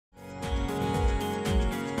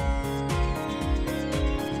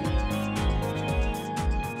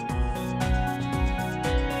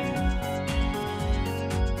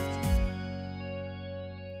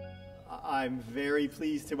I'm very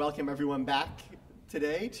pleased to welcome everyone back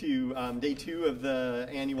today to day 2 of the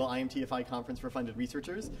annual IMTFI Conference for Funded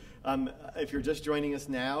Researchers. If you're just joining us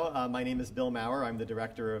now, my name is Bill Maurer. I'm the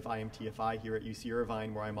director of IMTFI here at UC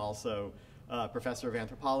Irvine, where I'm also professor of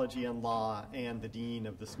anthropology and law and the dean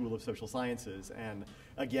of the School of Social Sciences. And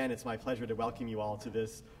again, it's my pleasure to welcome you all to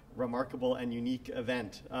this remarkable and unique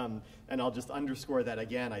event. And I'll just underscore that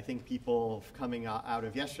again. I think people coming out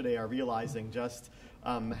of yesterday are realizing just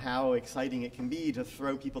how exciting it can be to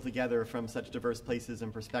throw people together from such diverse places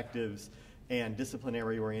and perspectives and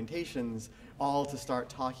disciplinary orientations, all to start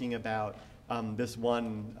talking about this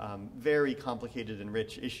one very complicated and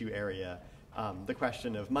rich issue area, the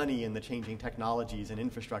question of money and the changing technologies and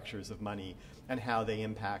infrastructures of money and how they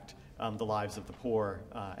impact the lives of the poor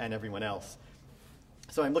and everyone else.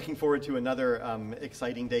 So I'm looking forward to another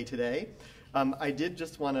exciting day today. I did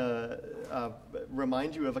just want to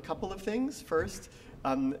remind you of a couple of things. First,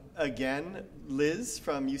 again, Liz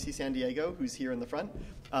from UC San Diego, who's here in the front,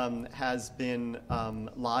 has been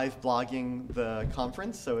live blogging the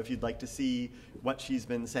conference. So if you'd like to see what she's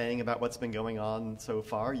been saying about what's been going on so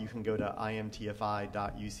far, you can go to imtfi.uci.edu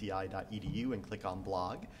and click on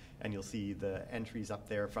blog. And you'll see the entries up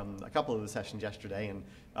there from a couple of the sessions yesterday, and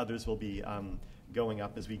others will be going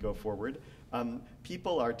up as we go forward.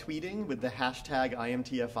 People are tweeting with the hashtag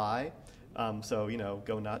IMTFI, so, you know,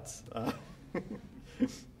 go nuts.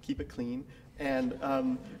 Keep it clean. And I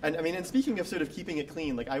mean, and speaking of sort of keeping it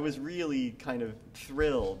clean, like I was really kind of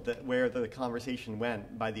thrilled that where the conversation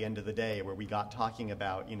went by the end of the day, where we got talking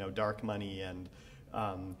about, you know, dark money and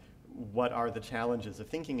what are the challenges of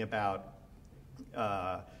thinking about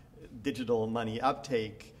digital money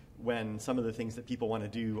uptake when some of the things that people want to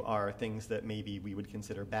do are things that maybe we would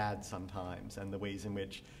consider bad sometimes, and the ways in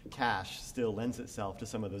which cash still lends itself to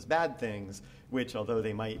some of those bad things, which, although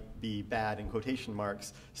they might be bad in quotation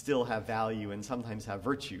marks, still have value and sometimes have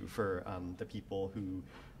virtue for the people who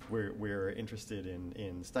we're interested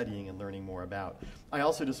in studying and learning more about. I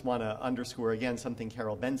also just want to underscore again something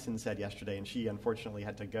Carol Benson said yesterday, and she unfortunately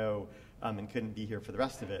had to go and couldn't be here for the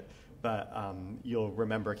rest of it. But you'll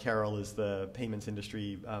remember Carol is the payments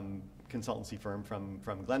industry consultancy firm from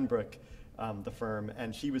Glenbrook, the firm,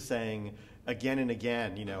 and she was saying again and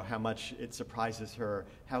again, you know, how much it surprises her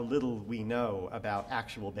how little we know about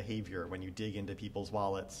actual behavior when you dig into people's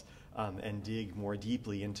wallets and dig more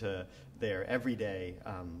deeply into their everyday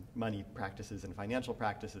money practices and financial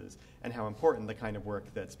practices, and how important the kind of work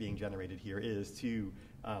that's being generated here is to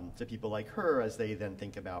people like her as they then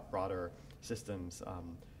think about broader systems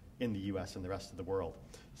in the US and the rest of the world.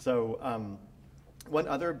 So one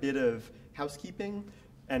other bit of housekeeping,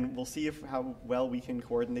 and we'll see how well we can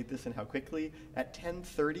coordinate this and how quickly. At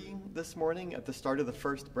 10:30 this morning, at the start of the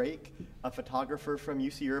first break, a photographer from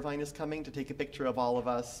UC Irvine is coming to take a picture of all of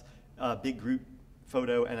us, a big group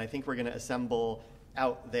photo, and I think we're gonna assemble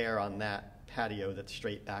out there on that patio that's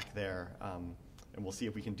straight back there. And we'll see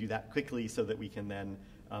if we can do that quickly so that we can then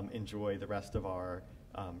enjoy the rest of our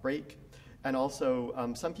break. And also,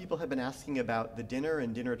 some people have been asking about the dinner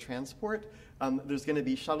and dinner transport. There's going to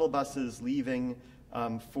be shuttle buses leaving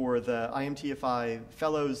for the IMTFI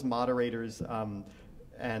fellows, moderators,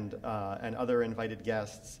 and other invited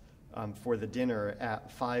guests for the dinner at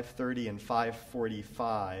 5:30 and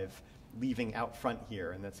 5:45, leaving out front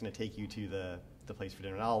here. And that's going to take you to the place for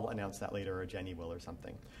dinner. And I'll announce that later, or Jenny will or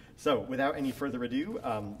something. So without any further ado,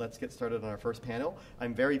 let's get started on our first panel.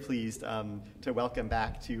 I'm very pleased to welcome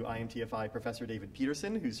back to IMTFI Professor David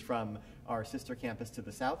Pederson, who's from our sister campus to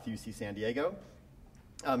the south, UC San Diego.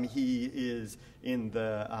 He is in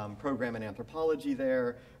the program in anthropology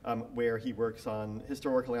there, where he works on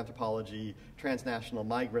historical anthropology, transnational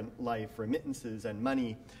migrant life, remittances, and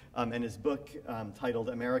money. And his book, titled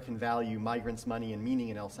American Value, Migrants, Money, and Meaning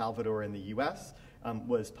in El Salvador and the US,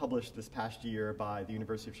 was published this past year by the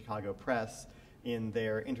University of Chicago Press in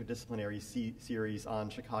their interdisciplinary series on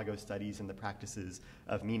Chicago studies and the practices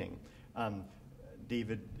of meaning.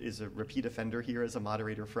 David is a repeat offender here as a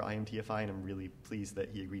moderator for IMTFI, and I'm really pleased that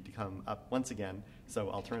he agreed to come up once again. So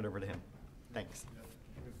I'll turn it over to him. Thanks.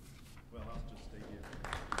 Well, I'll just stay here.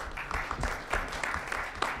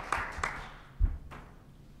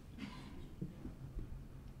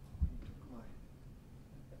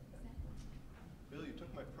 Bill, you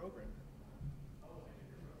took my program.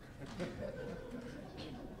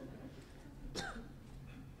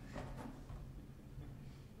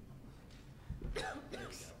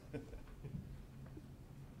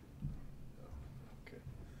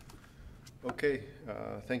 Okay,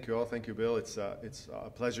 thank you all. Thank you, Bill. It's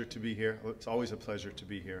a pleasure to be here. It's always a pleasure to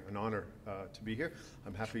be here, an honor to be here.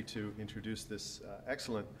 I'm happy to introduce this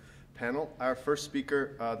excellent panel. Our first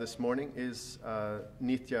speaker this morning is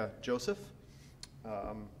Nithya Joseph.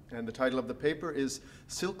 And the title of the paper is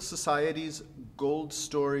Silk Society's Gold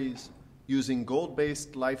Stories, Using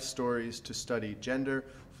Gold-Based Life Stories to Study Gender,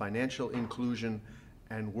 Financial Inclusion,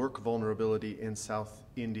 and Work Vulnerability in South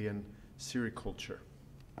Indian Sericulture.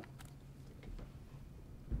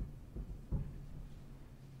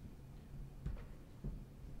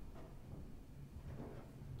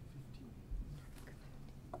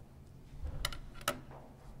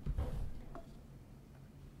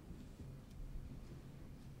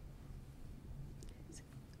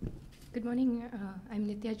 Good morning, I'm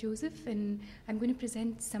Nithya Joseph, and I'm going to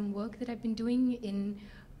present some work that I've been doing in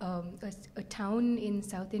a town in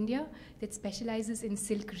South India that specializes in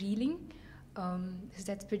silk reeling. So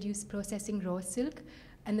that's processing raw silk.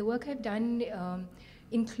 And the work I've done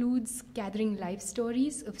includes gathering life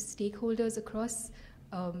stories of stakeholders across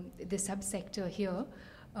the subsector here.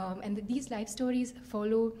 And these life stories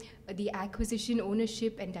follow the acquisition,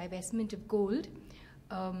 ownership, and divestment of gold.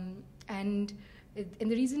 And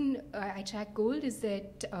the reason I track gold is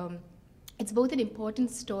that it's both an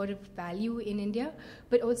important store of value in India,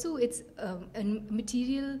 but also it's a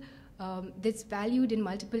material that's valued in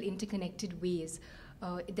multiple interconnected ways.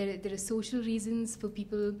 There are social reasons for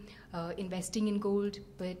people investing in gold,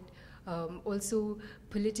 but also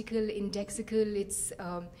political, indexical. It's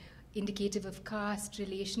indicative of caste,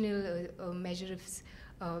 relational, a measure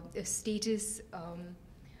of status.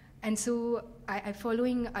 And so I'm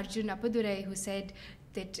following Arjun Appadurai, who said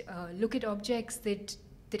that look at objects that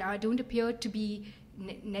don't appear to be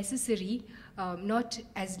necessary, not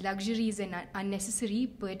as luxuries and unnecessary,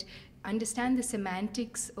 but understand the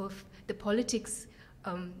semantics of the politics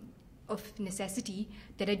of necessity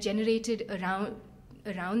that are generated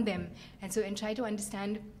around them, and try to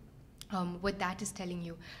understand what that is telling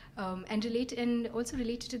you. And also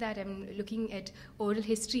related to that, I'm looking at oral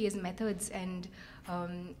history as methods, and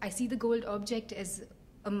I see the gold object as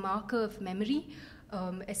a marker of memory,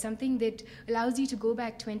 as something that allows you to go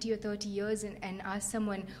back 20 or 30 years and ask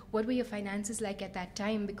someone, what were your finances like at that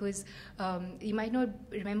time? Because you might not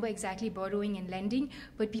remember exactly borrowing and lending,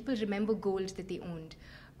 but people remember gold that they owned.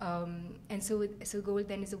 And so gold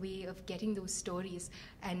then is a way of getting those stories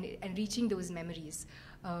and reaching those memories.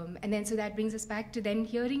 And then so that brings us back to then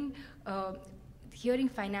hearing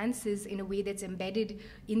finances in a way that's embedded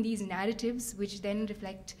in these narratives, which then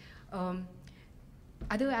reflect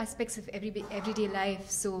other aspects of everyday life.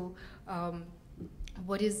 So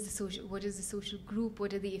what is the social group?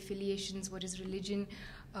 What are the affiliations? What is religion?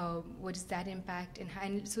 What does that impact?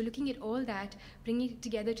 And so looking at all that, bringing it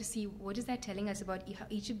together to see what is that telling us about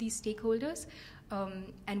each of these stakeholders,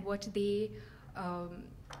 and what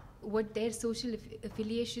their social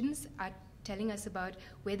affiliations are telling us about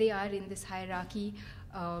where they are in this hierarchy,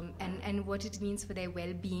 and what it means for their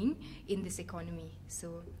well-being in this economy.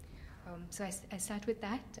 So I start with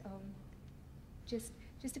that.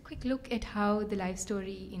 Just a quick look at how the life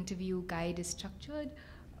story interview guide is structured.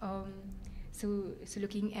 So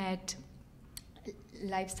looking at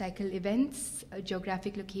life cycle events,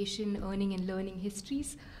 geographic location, earning and learning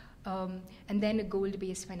histories, and then a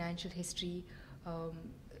gold-based financial history of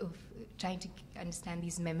trying to understand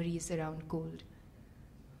these memories around gold.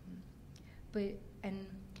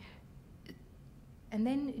 And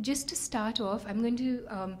then just to start off, I'm going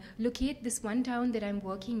to locate this one town that I'm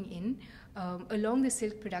working in along the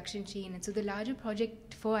silk production chain. And so the larger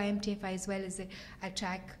project for IMTFI as well is that I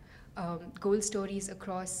track gold stories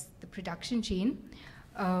across the production chain.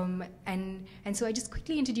 And so I just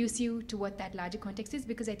quickly introduce you to what that larger context is,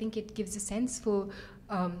 because I think it gives a sense for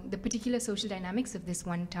the particular social dynamics of this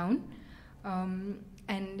one town.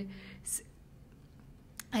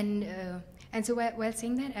 And so while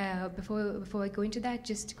saying that, before I go into that,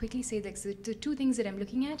 just to quickly say that the two things that I'm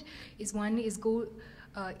looking at is, one is gold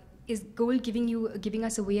giving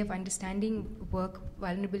us a way of understanding work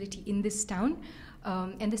vulnerability in this town,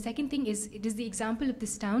 and the second thing is, does the example of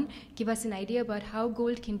this town give us an idea about how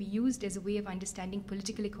gold can be used as a way of understanding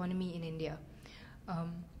political economy in India?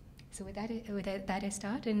 So with that I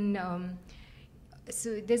start, and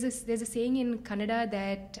so there's a saying in Kannada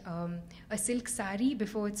that a silk sari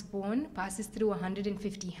before it's worn passes through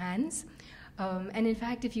 150 hands, and in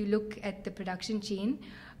fact, if you look at the production chain,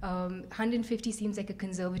 150 seems like a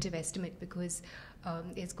conservative estimate, because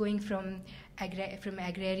it's going from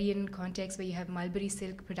agrarian context where you have mulberry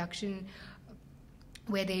silk production,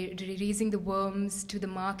 where they're raising the worms, to the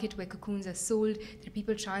market where cocoons are sold. There are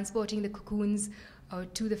people transporting the cocoons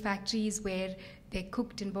to the factories where they're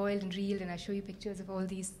cooked and boiled and reeled, and I'll show you pictures of all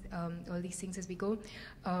these things as we go.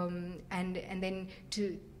 And then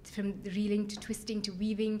from the reeling to twisting to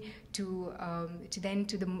weaving to then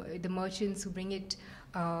to the merchants who bring it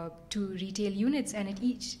to retail units, and at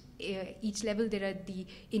each level there are the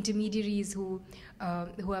intermediaries who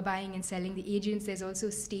are buying and selling, the agents. There's also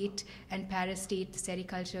state and para-state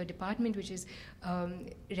sericulture department, which is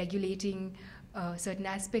regulating certain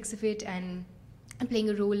aspects of it and playing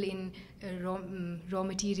a role in raw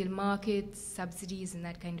material markets, subsidies, and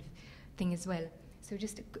that kind of thing as well. So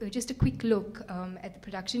just a quick look at the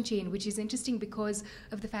production chain, which is interesting because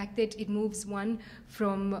of the fact that it moves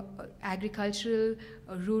from agricultural,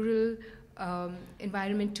 rural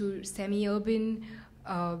environment to semi-urban,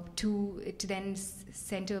 to then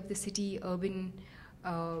center of the city, urban,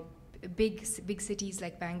 big cities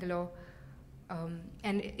like Bangalore.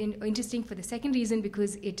 And interesting for the second reason,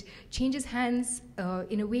 because it changes hands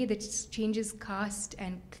in a way that changes caste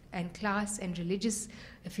and class and religious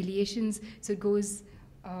affiliations. So it goes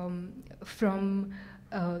from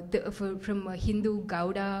a Hindu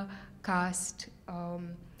Gauda caste,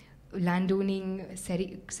 landowning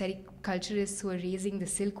sericulturists who are raising the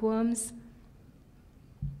silkworms,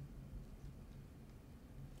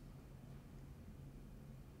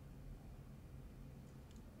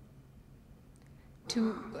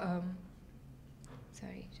 to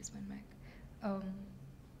sorry, just one mic. Not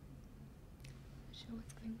sure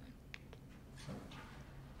what's going on.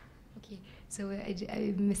 Okay, so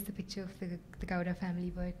I missed the picture of the Gauda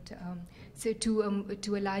family, but so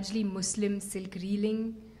to a largely Muslim silk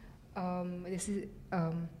reeling. This is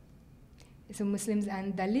so Muslims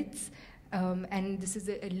and Dalits, and this is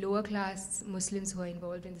a lower class Muslims who are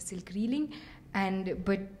involved in the silk reeling,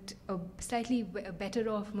 but slightly better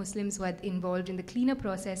off Muslims who are involved in the cleaner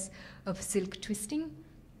process of silk twisting.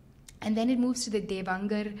 And then it moves to the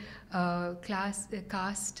Devangar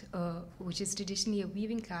caste, which is traditionally a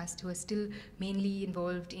weaving caste, who are still mainly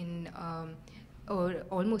involved in, or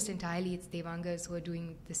almost entirely it's Devangars who are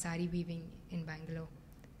doing the sari weaving in Bangalore.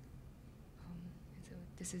 So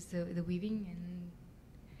this is the weaving,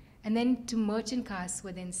 and then to merchant castes who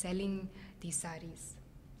are then selling these saris.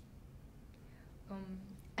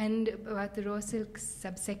 And about the raw silk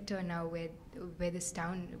subsector now, where this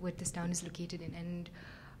town is located in, and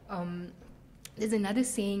there's another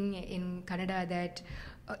saying in Kannada that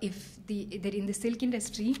that in the silk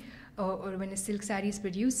industry, or when a silk sari is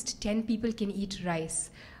produced, 10 people can eat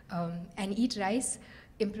rice, and eat rice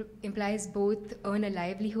implies both earn a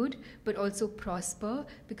livelihood but also prosper,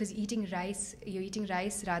 because you're eating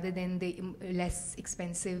rice rather than the less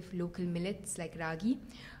expensive local millets like ragi.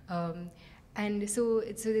 And so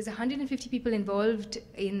there's 150 people involved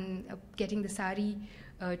in getting the sari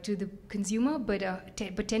to the consumer, but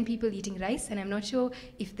 10 people eating rice. And I'm not sure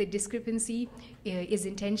if the discrepancy is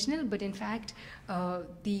intentional, but in fact,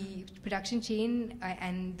 the production chain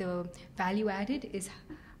and the value added is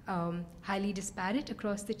highly disparate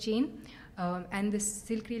across the chain. And the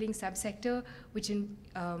silk reeling subsector, which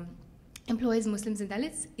employs Muslims and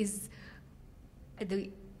Dalits, is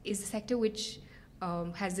the sector which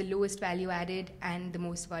has the lowest value added and the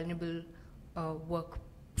most vulnerable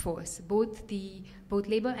workforce. Both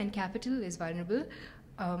labor and capital is vulnerable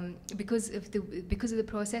because of the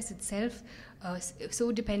process itself,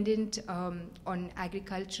 so dependent on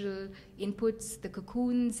agricultural inputs. The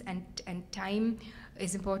cocoons and time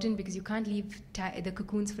is important, because you can't leave the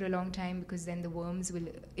cocoons for a long time, because then the worms will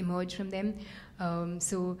emerge from them.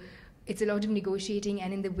 So it's a lot of negotiating,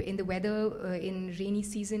 and in the weather, in rainy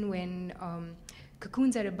season when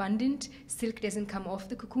cocoons are abundant, silk doesn't come off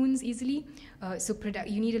the cocoons easily, so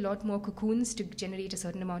you need a lot more cocoons to generate a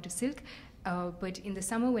certain amount of silk. But in the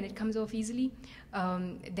summer, when it comes off easily,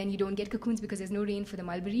 then you don't get cocoons because there's no rain for the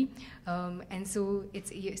mulberry, and so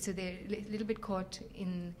they're a little bit caught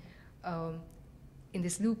in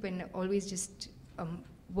this loop, and always just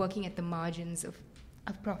working at the margins of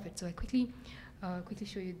profit. So I quickly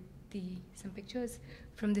show you some pictures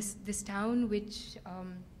from this town, which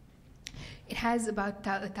it has about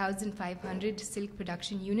 1,500 silk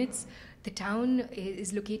production units. The town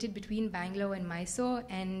is located between Bangalore and Mysore,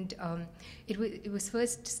 and it was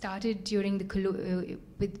first started during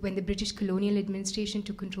when the British colonial administration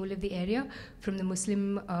took control of the area from the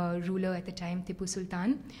Muslim ruler at the time, Tipu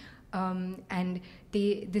Sultan. And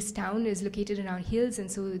this town is located around hills,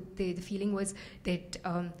 and so the feeling was that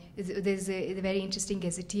there's a very interesting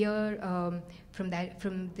gazetteer from the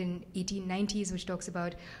 1890s, which talks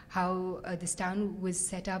about how this town was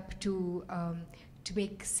set up to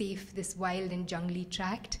make safe this wild and jungly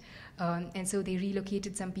tract, and so they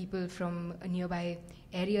relocated some people from nearby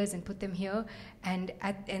areas and put them here. And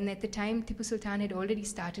at the time, Tipu Sultan had already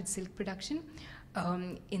started silk production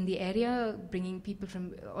in the area, bringing people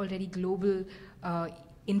from already global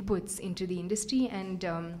inputs into the industry, and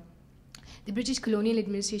the British colonial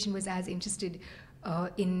administration was as interested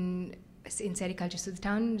in sericulture. So the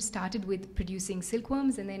town started with producing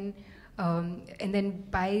silkworms, and then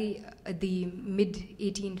by the mid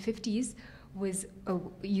 1850s was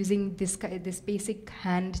using this basic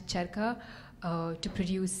hand charka to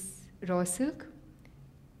produce raw silk.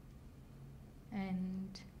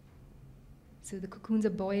 And so the cocoons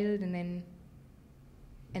are boiled, and then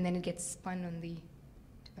it gets spun on the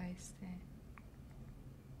device there.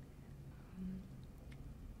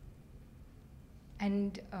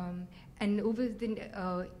 And over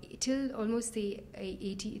till almost the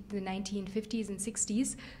 1950s and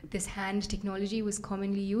 60s, this hand technology was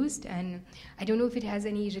commonly used, and I don't know if it has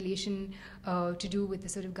any relation to do with the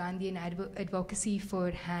sort of Gandhian advocacy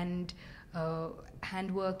for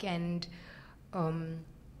handwork and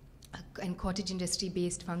cottage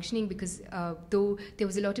industry-based functioning, because though there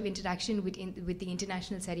was a lot of interaction with the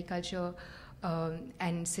international sericulture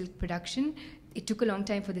and silk production, it took a long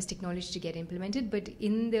time for this technology to get implemented. But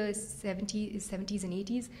in the 70s and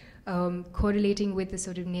 80s, correlating with the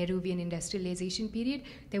sort of Nehruvian industrialization period,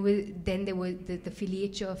 there was the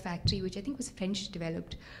filature factory, which I think was French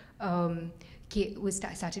developed,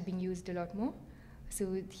 started being used a lot more.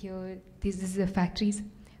 So here, this is the factories.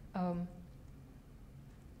 That's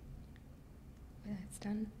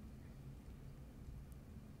done.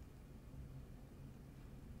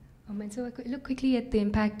 And so I could look quickly at the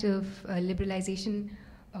impact of liberalization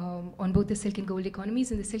on both the silk and gold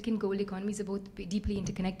economies. And the silk and gold economies are both deeply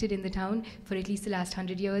interconnected in the town for at least the last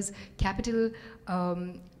 100 years. Capital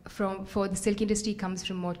for the silk industry comes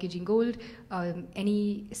from mortgaging gold.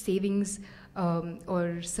 Any savings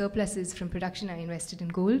or surpluses from production are invested in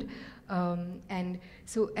gold. With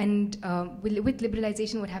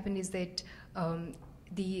liberalization, what happened is that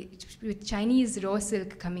with Chinese raw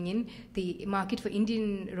silk coming in, the market for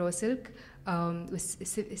Indian raw silk was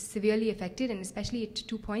severely affected, and especially at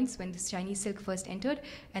 2 points: when the Chinese silk first entered,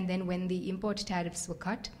 and then when the import tariffs were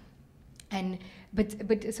cut.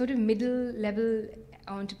 But a sort of middle-level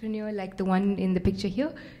entrepreneur like the one in the picture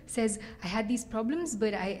here says, I had these problems,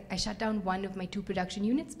 but I shut down one of my 2 production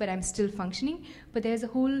units, but I'm still functioning. But there's a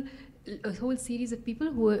whole series of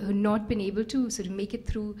people who have not been able to sort of make it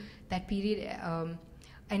through that period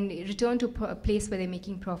and return to a place where they're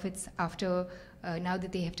making profits after now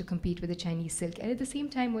that they have to compete with the Chinese silk. And at the same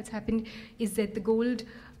time, what's happened is that the gold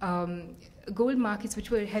markets, which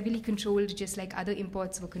were heavily controlled, just like other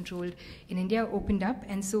imports were controlled in India, opened up.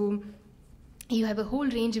 And so you have a whole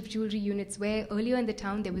range of jewelry units where earlier in the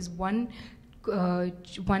town there was one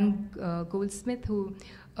goldsmith who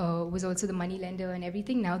was also the money lender and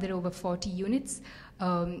everything. Now there are over 40 units,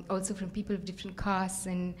 also from people of different castes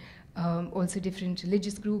and also different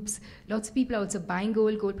religious groups. Lots of people are also buying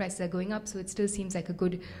gold. Gold prices are going up, so it still seems like a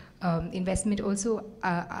good investment. Also,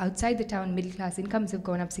 outside the town, middle class incomes have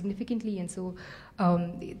gone up significantly, and so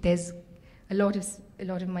there's a lot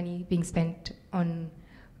of money being spent on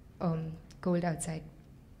gold outside.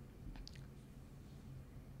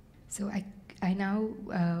 So I now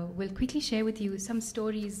will quickly share with you some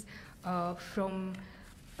stories from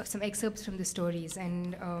some excerpts from the stories.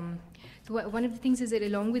 And one of the things is that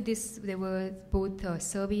along with this, there were both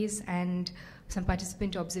surveys and some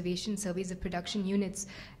participant observation surveys of production units.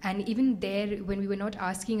 And even there, when we were not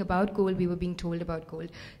asking about gold, we were being told about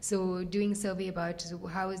gold. So doing a survey about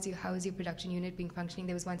how is your production unit being functioning,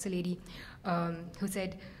 there was once a lady who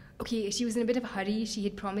said, okay, she was in a bit of a hurry. She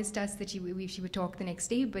had promised us that she would talk the next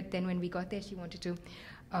day, but then when we got there, she wanted to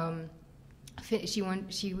she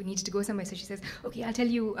needed to go somewhere, so she says, okay, I'll tell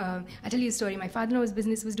you a story. My father-in-law's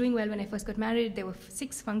business was doing well when I first got married. There were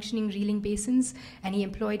 6 functioning reeling basins, and he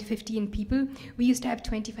employed 15 people. We used to have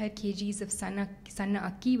 25 kgs of sanna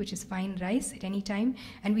akki, which is fine rice, at any time,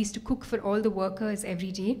 and we used to cook for all the workers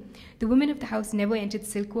every day. The women of the house never entered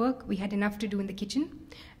silk work. We had enough to do in the kitchen.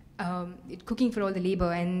 Cooking for all the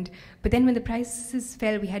labor, but then when the prices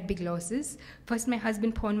fell, we had big losses. First, my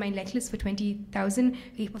husband pawned my necklace for 20,000.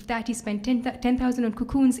 Of that, he spent 10,000 on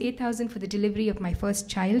cocoons, 8,000 for the delivery of my first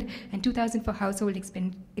child, and 2,000 for household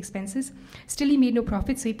expenses. Still, he made no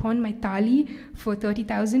profit, so he pawned my thali for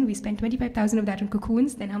 30,000. We spent 25,000 of that on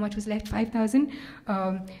cocoons. Then how much was left? 5,000.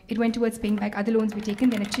 It went towards paying back other loans we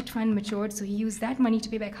taken. Then a chit fund matured, so he used that money to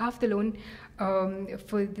pay back half the loan.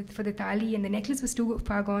 for the thali, and the necklace was too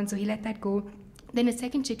far gone, so he let that go. Then a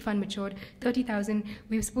second chit fund matured, 30,000.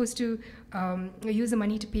 We were supposed to use the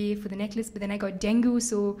money to pay for the necklace, but then I got dengue,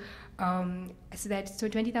 so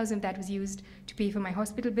 20,000 of that was used to pay for my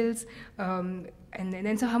hospital bills. And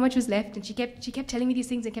then so how much was left? And she kept telling me these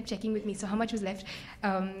things and kept checking with me. So how much was left?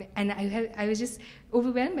 And I was just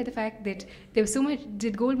overwhelmed by the fact that there was so much.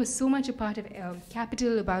 That gold was so much a part of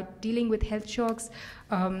capital, about dealing with health shocks,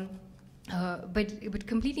 but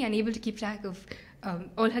completely unable to keep track of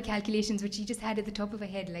all her calculations, which she just had at the top of her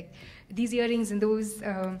head, like these earrings and those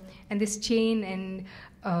and this chain,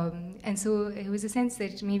 and so it was a sense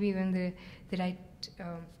that maybe we're on the right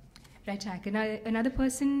track. Another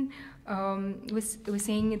person was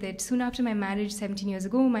saying that soon after my marriage 17 years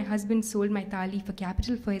ago, my husband sold my thali for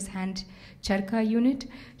capital for his hand charka unit.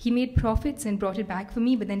 He made profits and brought it back for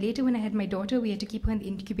me, but then later when I had my daughter, we had to keep her in the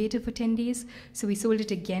incubator for 10 days, so we sold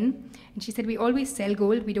it again. And she said, we always sell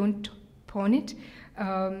gold, we don't pawn it,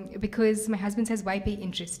 because my husband says, why pay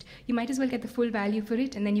interest? You might as well get the full value for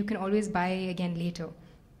it, and then you can always buy again later.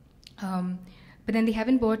 But then they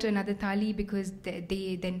haven't bought another thali because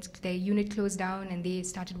their unit closed down and they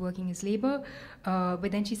started working as labor. But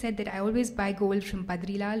then she said that I always buy gold from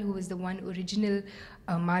Padrilal, who was the one original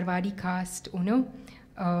Marwadi caste owner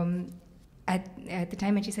at the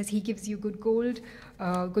time. And she says he gives you good gold,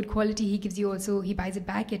 good quality. He buys it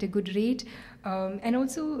back at a good rate. And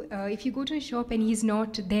also, if you go to a shop and he's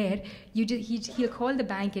not there, he'll call the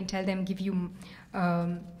bank and tell them to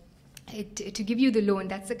give you the loan.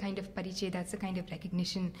 That's the kind of pariche, that's the kind of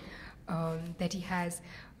recognition that he has.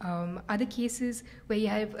 Other cases where you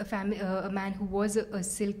have a man who was a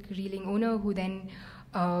silk reeling owner who then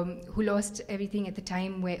who lost everything at the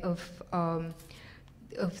time when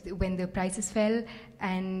the prices fell,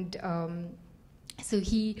 and so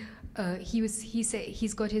he's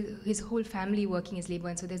got his whole family working as labor,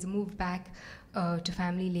 and so there's a move back to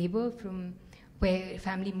family labor from where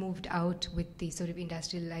family moved out with the sort of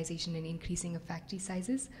industrialization and increasing of factory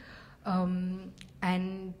sizes, and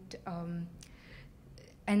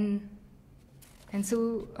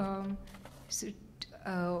so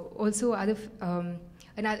also another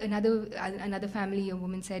family, a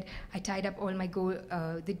woman said, I tied up all my gold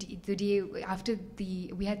the day after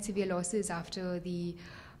we had severe losses after the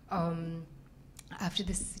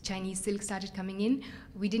this Chinese silk started coming in.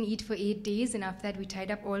 We didn't eat for 8 days, and after that we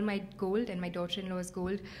tied up all my gold and my daughter-in-law's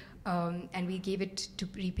gold, and we gave it to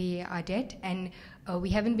repay our debt, and we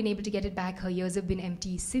haven't been able to get it back. Her years have been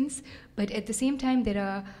empty since. But at the same time, there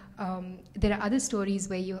are other stories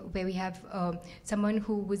where we have someone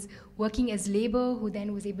who was working as labor, who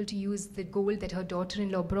then was able to use the gold that her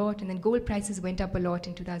daughter-in-law brought, and then gold prices went up a lot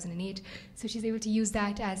in 2008. So she's able to use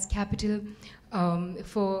that as capital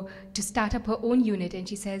to start up her own unit. And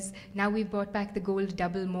she says, now we've brought back the gold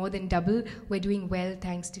more than double. We're doing well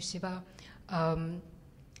thanks to Shiva.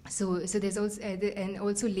 So there's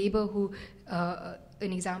also labor who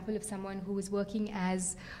an example of someone who was working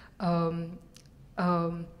as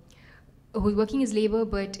labor,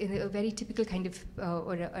 but in a very typical kind of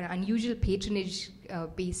or an unusual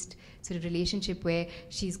patronage-based sort of relationship where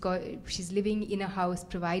she's living in a house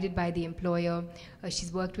provided by the employer.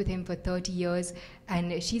 She's worked with him for 30 years,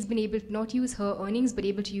 and she's been able to not use her earnings, but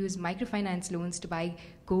able to use microfinance loans to buy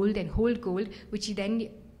gold and hold gold, which she then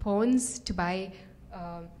pawns to buy.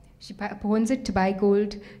 She pawns it to buy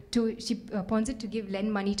gold. She pawns it to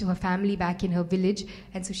lend money to her family back in her village,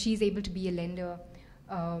 and so she's able to be a lender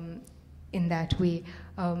in that way.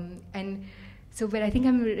 And so, but I think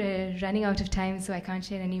I'm running out of time, so I can't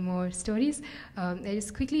share any more stories. I'll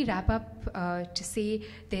just quickly wrap up to say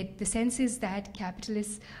that the sense is that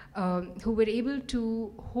capitalists who were able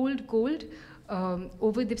to hold gold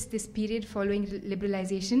over this period following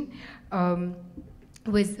liberalization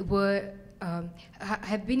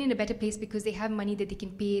have been in a better place because they have money that they can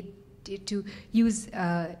pay to use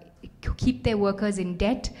keep their workers in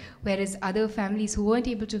debt, whereas other families who weren't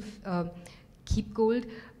able to keep gold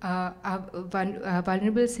are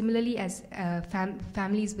vulnerable. Similarly, as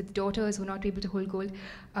families with daughters who are not able to hold gold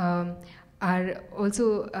are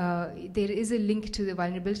also, there is a link to the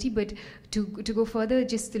vulnerability. But to go further,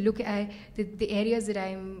 just to look at the areas that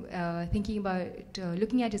I'm thinking about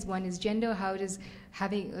looking at is, one is gender. How does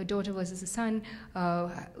having a daughter versus a son,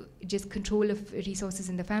 just control of resources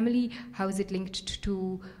in the family, how is it linked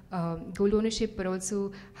to gold ownership, but also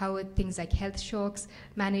how are things like health shocks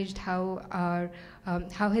managed, how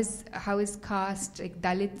is caste, like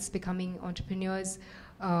Dalits becoming entrepreneurs,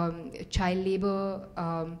 child labor,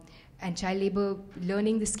 and child labor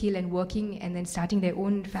learning the skill and working and then starting their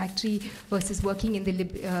own factory versus working in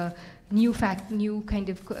the new kind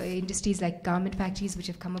of industries like garment factories, which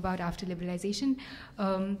have come about after liberalization,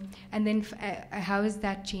 and then how has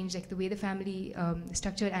that changed, like the way the family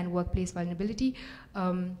structure and workplace vulnerability.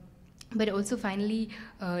 But also finally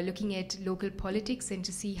looking at local politics and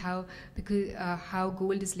to see how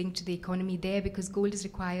gold is linked to the economy there, because gold is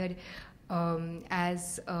required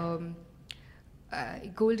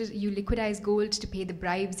you liquidize gold to pay the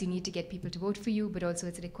bribes you need to get people to vote for you, but also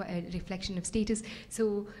it's a reflection of status.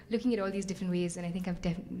 So looking at all these different ways, and I think I've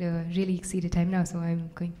really exceeded time now, so I'm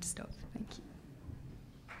going to stop. Thank you.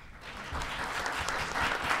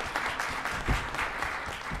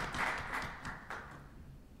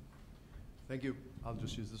 Thank you. I'll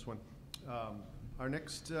just use this one. Our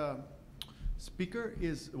next speaker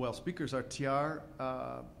speakers are Tiar,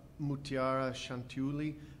 Mutiara,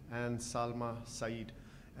 Shantiuli, and Salmah Said.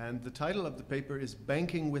 And the title of the paper is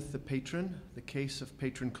Banking with the Patron, the Case of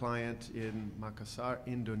Patron-Client in Makassar,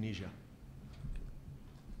 Indonesia.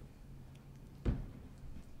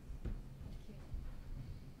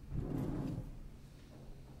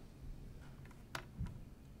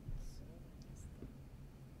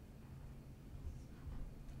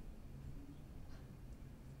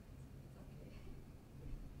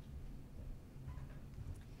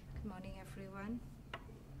 Good morning, everyone.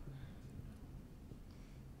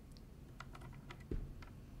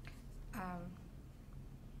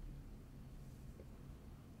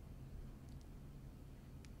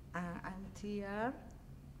 I'm Tiar.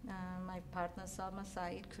 My partner Salmah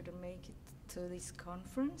Said couldn't make it to this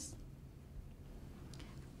conference.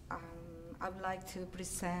 I would like to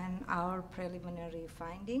present our preliminary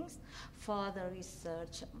findings for the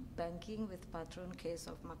research banking with patron case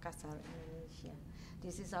of Makassar, Indonesia.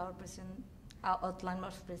 This is our outline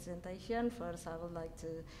of presentation. First, I would like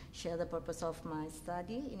to share the purpose of my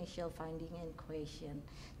study, initial finding and question.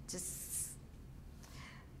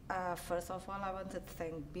 First of all, I want to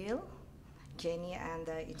thank Bill, Jenny, and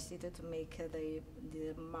the Institute to make the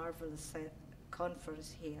marvelous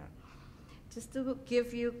conference here. Just to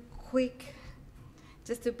give you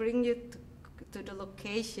just to bring you to the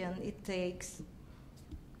location, it takes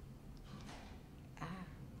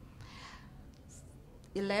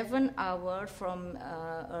 11 hours from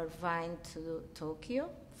Irvine to Tokyo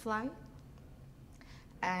flight,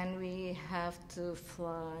 and we have to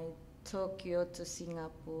fly Tokyo to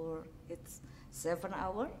Singapore. It's 7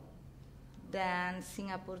 hours. Then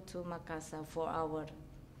Singapore to Makassar 4 hours.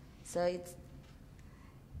 So it's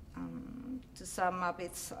to sum up,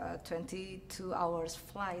 it's 22 hours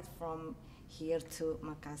flight from here to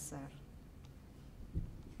Makassar.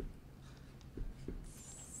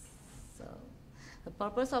 So the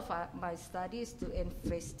purpose of my study is to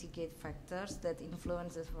investigate factors that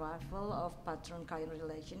influence the survival of patron-client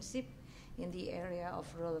relationship in the area of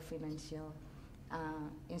rural financial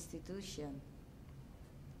institution.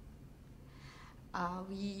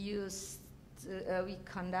 We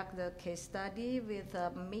conduct the case study with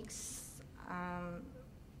a mixed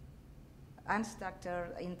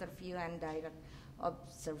unstructured interview and direct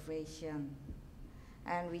observation.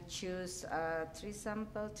 And we choose 3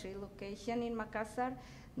 locations in Makassar,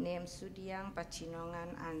 named Sudiang,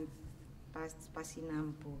 Pacinongan, and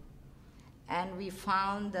Pasinampu. And we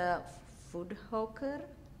found the food hawker,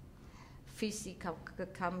 fishy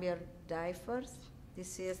cambier divers.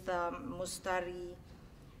 This is the Mustari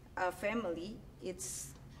family.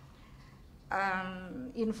 It's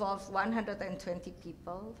involves 120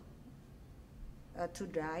 people to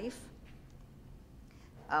dive.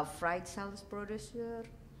 A fried salads producer,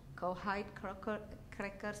 cowhide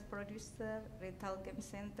crackers producer, retail game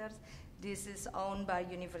centers. This is owned by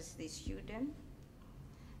university student.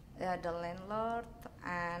 The landlord,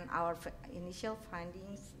 and our initial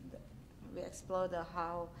findings, we explored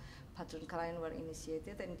how patron-client were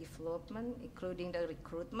initiated and development, including the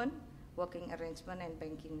recruitment, working arrangement, and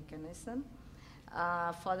banking mechanism.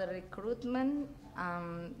 For the recruitment,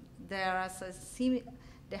 there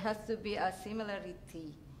has to be a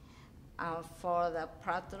similarity for the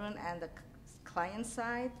patron and the client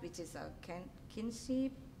side, which is a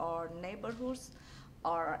kinship or neighborhoods,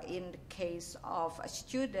 or in the case of a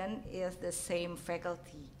student, is the same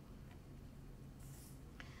faculty.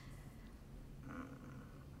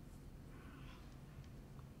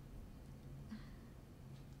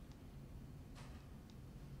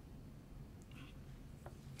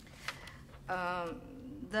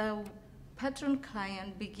 The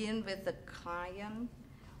patron-client begin with the client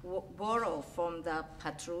borrow from the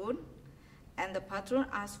patron, and the patron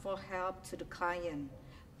asks for help to the client.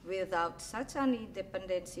 Without such any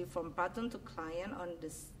dependency from patron to client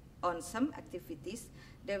on some activities,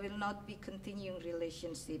 there will not be continuing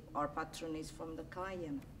relationship or patronage from the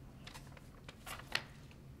client.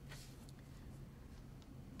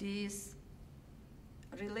 This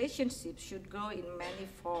relationship should grow in many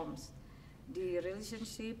forms. The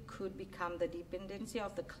relationship could become the dependency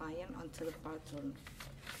of the client onto the patron.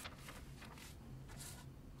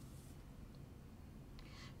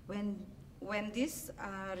 When this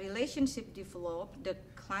relationship develops, the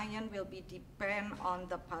client will be depend on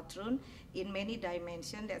the patron in many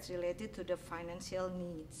dimensions that's related to the financial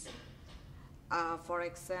needs. For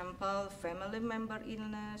example, family member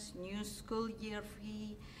illness, new school year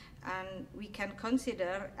fee, and we can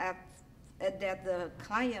consider that the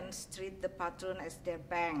clients treat the patron as their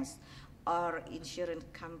banks or insurance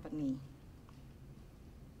company.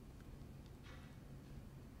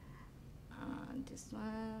 This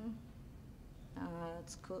one,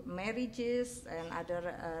 it's called marriages and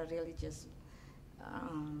other religious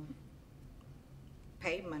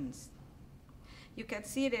payments. You can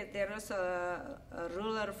see that there is a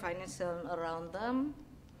rural financial around them,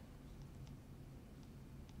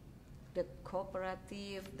 the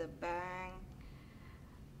cooperative, the bank.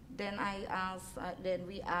 Then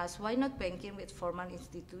we ask, why not banking with formal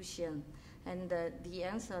institution? And the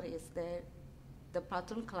answer is that the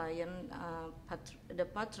patron-client, the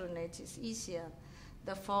patronage is easier.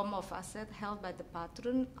 The form of asset held by the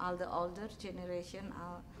patron, all the older generation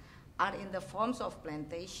are in the forms of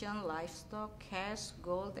plantation, livestock, cash,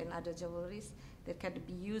 gold, and other jewelries that can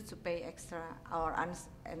be used to pay extra or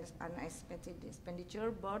unexpected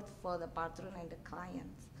expenditure, both for the patron and the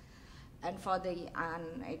clients. And for the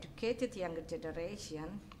uneducated younger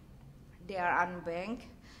generation, they are unbanked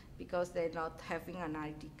because they're not having an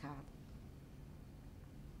ID card.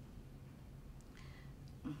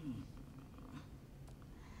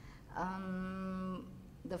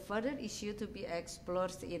 The further issue to be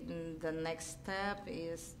explored in the next step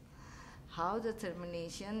is how the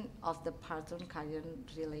termination of the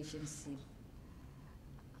patron-client relationship.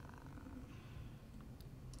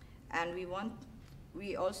 And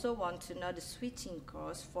we also want to know the switching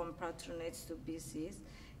cost from patronage to business,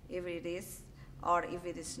 if it is or if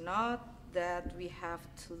it is not, that we have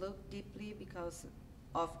to look deeply because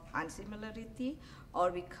of unsimilarity, or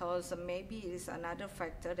because maybe it is another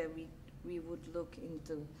factor that we would look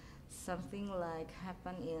into. Something like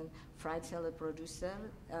happened in fried salad producer.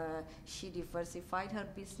 She diversified her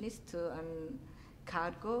business to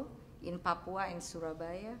cargo in Papua and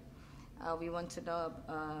Surabaya. We want to know,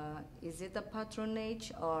 is it a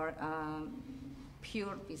patronage or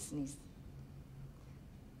pure business?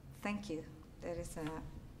 Thank you.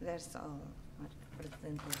 That's all.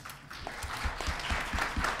 Presentation.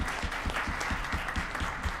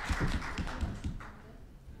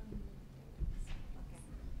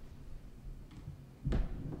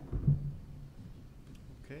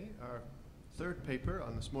 Our third paper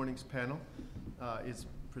on this morning's panel is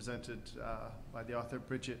presented by the author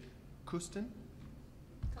Bridget Kustin.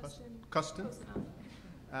 Kustin.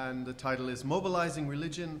 And the title is Mobilizing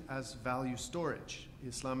Religion as Value Storage,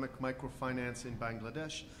 Islamic Microfinance in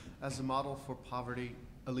Bangladesh as a Model for Poverty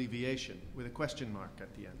Alleviation, with a question mark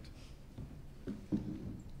at the end.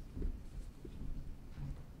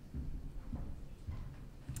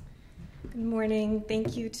 Good morning.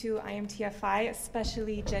 Thank you to IMTFI,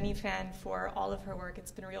 especially Jenny Fan, for all of her work. It's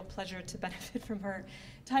been a real pleasure to benefit from her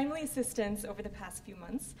timely assistance over the past few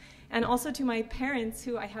months. And also to my parents,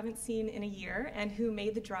 who I haven't seen in a year, and who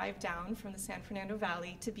made the drive down from the San Fernando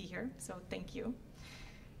Valley to be here. So thank you.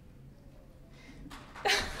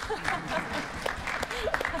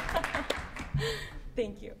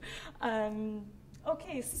 Thank you.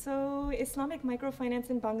 Okay, so Islamic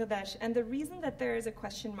microfinance in Bangladesh, and the reason that there is a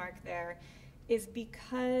question mark there is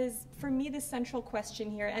because, for me, the central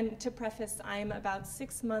question here, and to preface, I'm about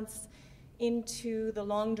 6 months into the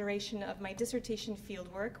long duration of my dissertation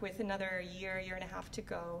fieldwork with another year and a half to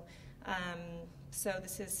go. So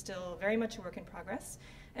this is still very much a work in progress.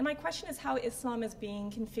 And my question is how Islam is being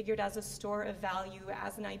configured as a store of value,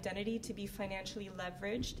 as an identity to be financially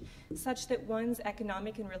leveraged, such that one's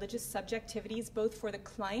economic and religious subjectivities, both for the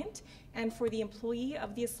client and for the employee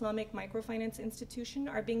of the Islamic microfinance institution,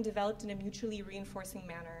 are being developed in a mutually reinforcing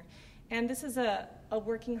manner. And this is a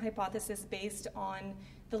working hypothesis based on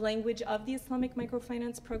the language of the Islamic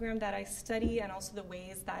microfinance program that I study, and also the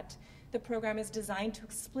ways that the program is designed to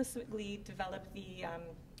explicitly develop the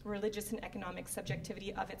religious and economic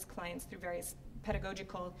subjectivity of its clients through various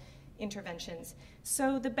pedagogical interventions.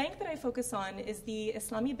 So the bank that I focus on is the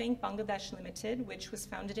Islami Bank Bangladesh Limited, which was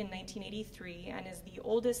founded in 1983 and is the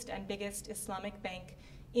oldest and biggest Islamic bank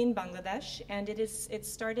in Bangladesh. And it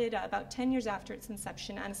started about 10 years after its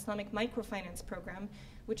inception, an Islamic microfinance program,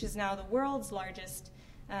 which is now the world's largest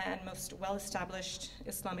and most well-established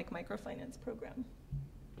Islamic microfinance program.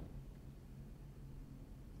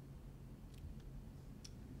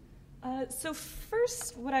 So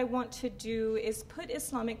first, what I want to do is put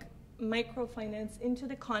Islamic microfinance into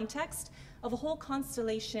the context of a whole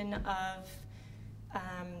constellation of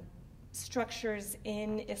structures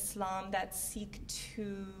in Islam that seek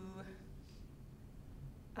to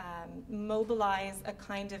mobilize a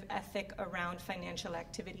kind of ethic around financial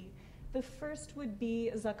activity. The first would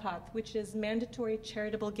be zakat, which is mandatory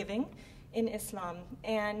charitable giving in Islam.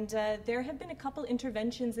 And there have been a couple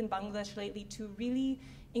interventions in Bangladesh lately to really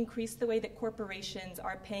increase the way that corporations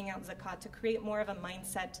are paying out zakat, to create more of a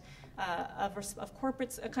mindset of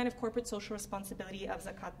corporates, a kind of corporate social responsibility of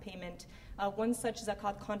zakat payment. One such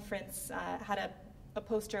zakat conference had a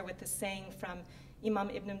poster with this saying from Imam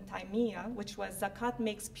Ibn Taymiyyah, which was, zakat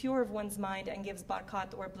makes pure of one's mind and gives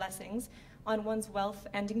barakat or blessings on one's wealth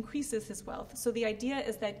and increases his wealth. So the idea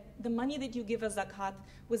is that the money that you give as zakat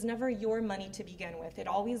was never your money to begin with. It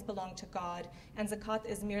always belonged to God, and zakat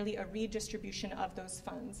is merely a redistribution of those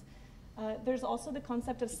funds. There's also the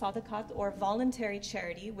concept of sadaqat, or voluntary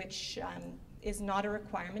charity, which is not a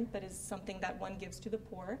requirement but is something that one gives to the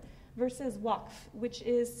poor, versus waqf, which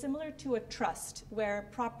is similar to a trust, where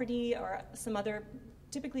property or some other,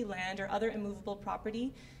 typically land or other immovable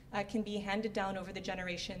property, can be handed down over the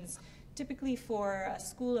generations, typically for a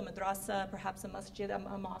school, a madrasa, perhaps a masjid, a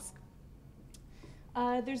mosque.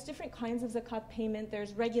 There's different kinds of zakat payment.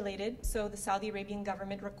 There's regulated, so the Saudi Arabian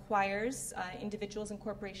government requires individuals and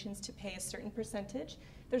corporations to pay a certain percentage.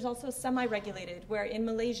 There's also semi-regulated, where in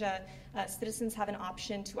Malaysia, citizens have an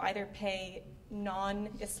option to either pay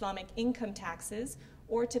non-Islamic income taxes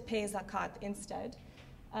or to pay zakat instead.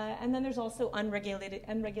 And then there's also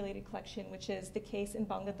unregulated collection, which is the case in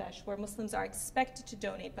Bangladesh, where Muslims are expected to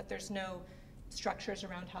donate, but there's no structures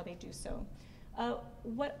around how they do so.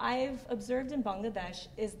 What I've observed in Bangladesh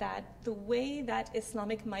is that the way that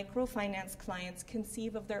Islamic microfinance clients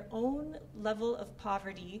conceive of their own level of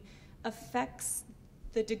poverty affects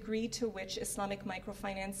the degree to which Islamic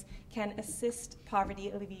microfinance can assist poverty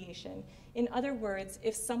alleviation. In other words,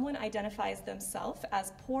 if someone identifies themselves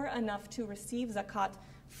as poor enough to receive zakat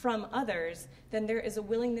from others, then there is a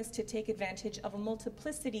willingness to take advantage of a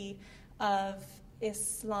multiplicity of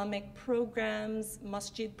Islamic programs,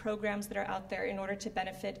 masjid programs that are out there in order to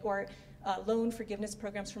benefit, or loan forgiveness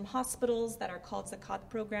programs from hospitals that are called zakat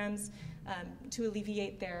programs to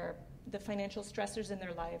alleviate the financial stressors in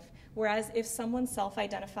their life. Whereas if someone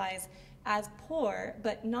self-identifies as poor,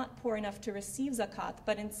 but not poor enough to receive zakat,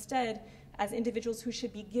 but instead as individuals who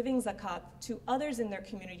should be giving zakat to others in their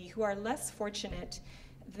community who are less fortunate,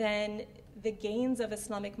 then the gains of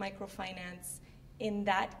Islamic microfinance in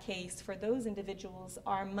that case for those individuals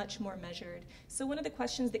are much more measured. So one of the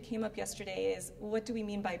questions that came up yesterday is, what do we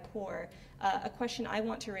mean by poor? A question I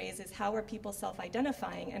want to raise is, how are people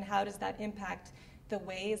self-identifying, and how does that impact the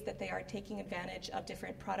ways that they are taking advantage of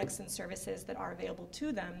different products and services that are available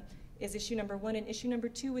to them, is issue number one. And issue number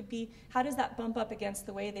two would be, how does that bump up against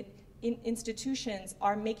the way that institutions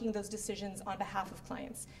are making those decisions on behalf of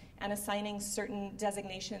clients and assigning certain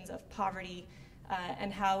designations of poverty,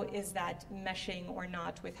 and how is that meshing or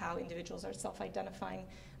not with how individuals are self-identifying?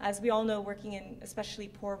 As we all know, working in especially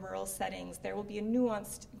poor rural settings, there will be a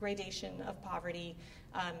nuanced gradation of poverty,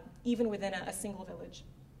 even within a single village.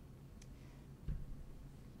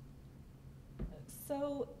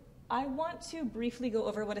 So I want to briefly go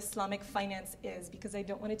over what Islamic finance is, because I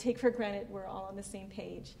don't want to take for granted we're all on the same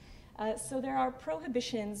page. So there are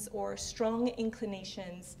prohibitions or strong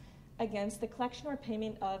inclinations against the collection or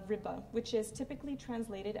payment of riba, which is typically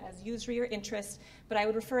translated as usury or interest, but I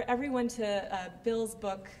would refer everyone to Bill's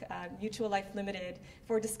book, Mutual Life Limited,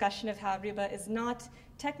 for a discussion of how riba is not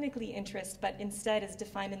technically interest, but instead is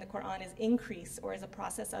defined in the Quran as increase, or as a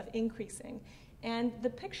process of increasing. And the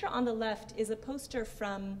picture on the left is a poster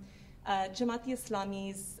from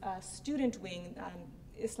Jamaat-e-Islami's student wing,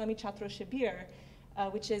 Islami Chhatro Shibir,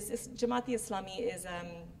 which is, Jamaat-e-Islami is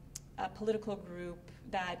a political group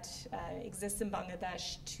that exists in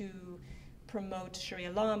Bangladesh to promote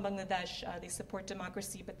Sharia law in Bangladesh. They support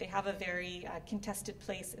democracy, but they have a very contested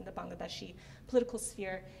place in the Bangladeshi political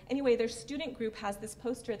sphere. Anyway, their student group has this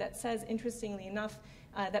poster that says, interestingly enough,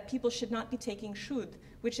 that people should not be taking shud,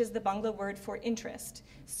 which is the Bangla word for interest.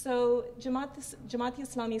 So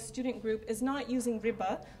Jamaat-e-Islami's student group is not using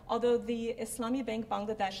riba, although the Islami Bank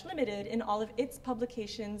Bangladesh Limited, in all of its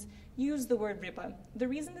publications, use the word riba. The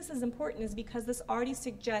reason this is important is because this already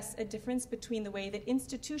suggests a difference between the way that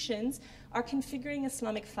institutions are configuring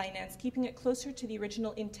Islamic finance, keeping it closer to the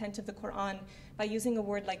original intent of the Quran by using a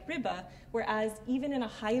word like riba, whereas even in a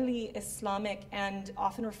highly Islamic and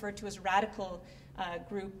often referred to as radical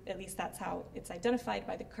group, at least that's how it's identified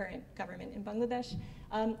by the current government in Bangladesh,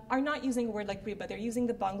 are not using a word like riba. They're using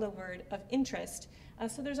the Bangla word of interest.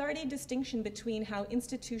 So there's already a distinction between how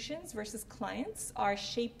institutions versus clients are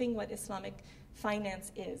shaping what Islamic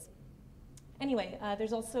finance is. Anyway,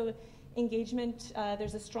 there's also engagement.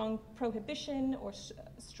 There's a strong prohibition or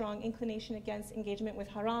strong inclination against engagement with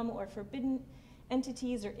haram or forbidden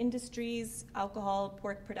entities or industries, alcohol,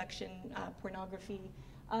 pork production, pornography.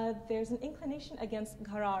 There's an inclination against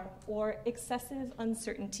gharar, or excessive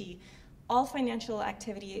uncertainty. All financial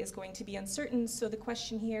activity is going to be uncertain, so the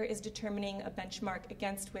question here is determining a benchmark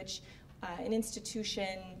against which an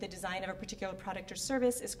institution, the design of a particular product or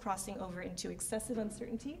service, is crossing over into excessive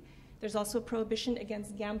uncertainty. There's also a prohibition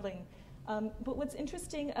against gambling. But what's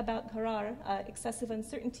interesting about gharar, excessive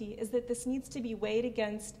uncertainty, is that this needs to be weighed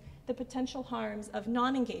against the potential harms of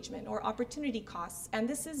non-engagement or opportunity costs. And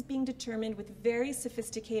this is being determined with very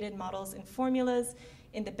sophisticated models and formulas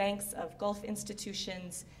in the banks of Gulf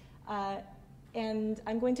institutions. And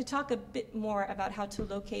I'm going to talk a bit more about how to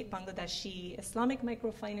locate Bangladeshi Islamic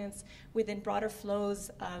microfinance within broader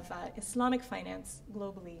flows of Islamic finance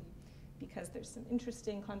globally, because there's some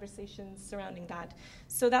interesting conversations surrounding that.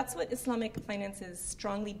 So that's what Islamic finance is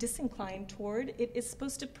strongly disinclined toward. It is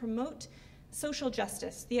supposed to promote social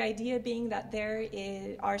justice, the idea being that there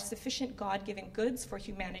are sufficient God-given goods for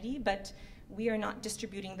humanity, but we are not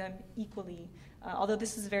distributing them equally, although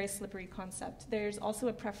this is a very slippery concept. There's also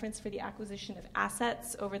a preference for the acquisition of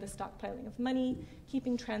assets over the stockpiling of money,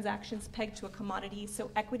 keeping transactions pegged to a commodity,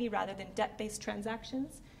 so equity rather than debt-based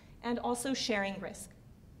transactions, and also sharing risk.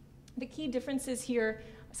 The key differences here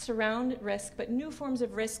surround risk, but new forms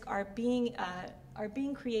of risk are being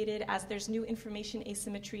created as there's new information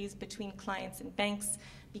asymmetries between clients and banks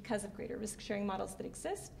because of greater risk-sharing models that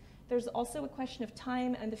exist. There's also a question of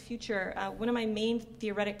time and the future. One of my main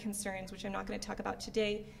theoretic concerns, which I'm not going to talk about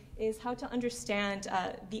today, is how to understand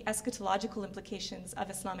the eschatological implications of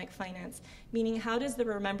Islamic finance, meaning how does the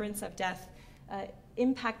remembrance of death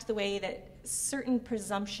impact the way that certain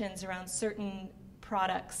presumptions around certain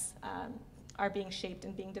products are being shaped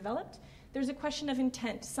and being developed. There's a question of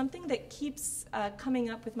intent. Something that keeps coming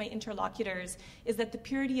up with my interlocutors is that the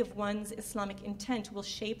purity of one's Islamic intent will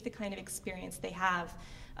shape the kind of experience they have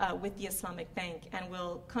with the Islamic bank and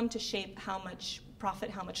will come to shape how much profit,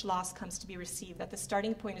 how much loss comes to be received. That the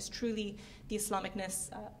starting point is truly the Islamicness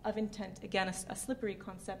of intent. Again, a slippery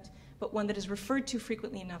concept, but one that is referred to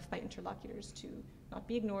frequently enough by interlocutors to not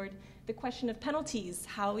be ignored. The question of penalties,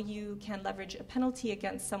 how you can leverage a penalty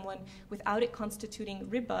against someone without it constituting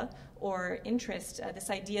riba or interest. This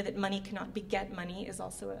idea that money cannot beget money is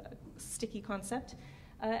also a sticky concept.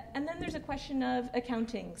 And then there's a question of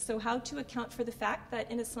accounting. So how to account for the fact that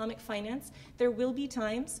in Islamic finance, there will be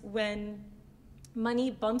times when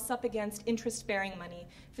money bumps up against interest-bearing money.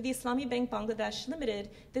 For the Islamic Bank Bangladesh Limited,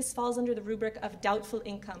 this falls under the rubric of doubtful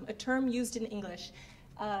income, a term used in English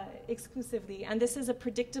exclusively. And this is a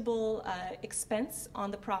predictable expense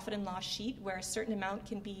on the profit and loss sheet where a certain amount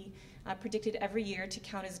can be predicted every year to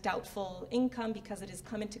count as doubtful income because it has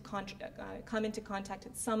come into contact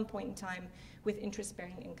at some point in time with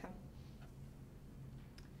interest-bearing income.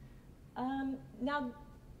 Now,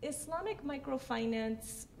 Islamic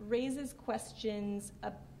microfinance raises questions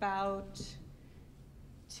about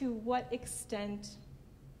to what extent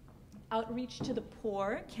outreach to the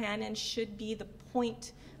poor can and should be the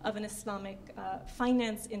point of an Islamic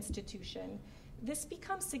finance institution. This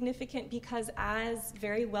becomes significant because as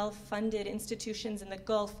very well-funded institutions in the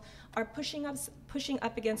Gulf are pushing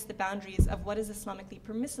up against the boundaries of what is Islamically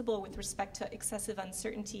permissible with respect to excessive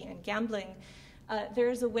uncertainty and gambling, there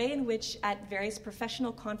is a way in which at various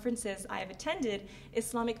professional conferences I have attended,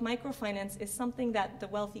 Islamic microfinance is something that the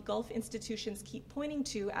wealthy Gulf institutions keep pointing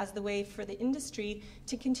to as the way for the industry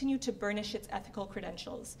to continue to burnish its ethical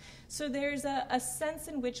credentials. So there's a sense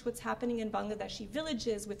in which what's happening in Bangladeshi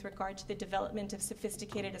villages with regard to the development of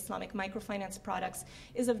sophisticated Islamic microfinance products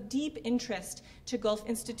is of deep interest to Gulf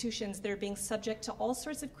institutions that are being subject to all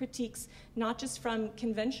sorts of critiques, not just from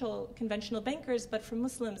conventional bankers, but from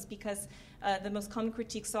Muslims, because the most common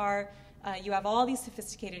critiques are you have all these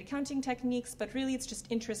sophisticated accounting techniques, but really it's just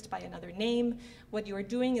interest by another name. What you are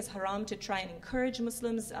doing is haram to try and encourage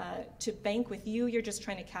Muslims to bank with you. You're just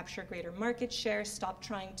trying to capture greater market share. Stop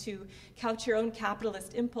trying to couch your own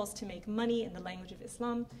capitalist impulse to make money in the language of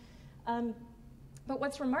Islam. But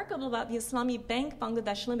what's remarkable about the Islamic Bank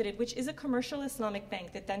Bangladesh Limited, which is a commercial Islamic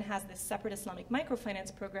bank that then has this separate Islamic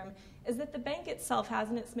microfinance program, is that the bank itself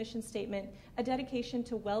has in its mission statement a dedication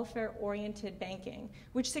to welfare-oriented banking,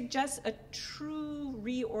 which suggests a true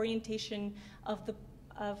reorientation of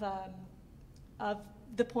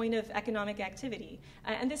the point of economic activity.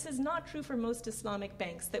 And this is not true for most Islamic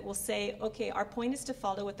banks that will say, okay, our point is to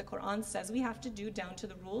follow what the Quran says we have to do down to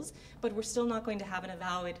the rules, but we're still not going to have an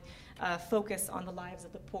avowed focus on the lives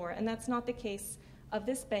of the poor. And that's not the case of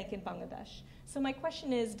this bank in Bangladesh. So my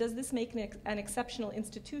question is, does this make an exceptional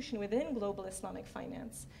institution within global Islamic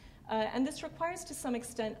finance? And this requires, to some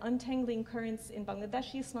extent, untangling currents in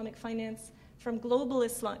Bangladeshi Islamic finance from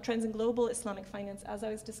trends in global Islamic finance, as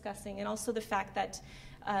I was discussing, and also the fact that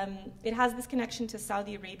it has this connection to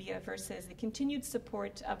Saudi Arabia versus the continued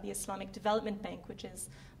support of the Islamic Development Bank, which is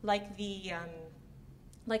like the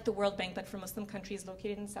World Bank, but for Muslim countries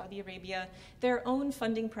located in Saudi Arabia. Their own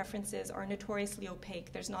funding preferences are notoriously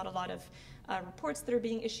opaque. There's not a lot of reports that are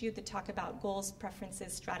being issued that talk about goals,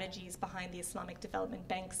 preferences, strategies behind the Islamic Development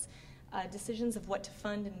Bank's decisions of what to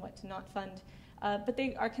fund and what to not fund. But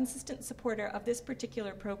they are a consistent supporter of this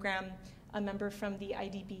particular program, a member from the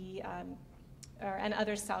IDB and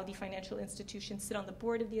other Saudi financial institutions sit on the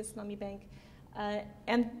board of the Islamic Bank.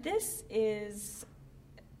 And this is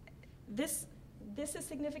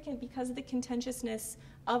significant because of the contentiousness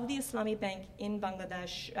of the Islamic Bank in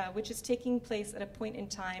Bangladesh, which is taking place at a point in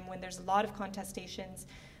time when there's a lot of contestations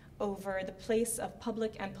over the place of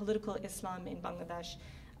public and political Islam in Bangladesh.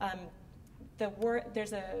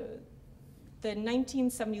 The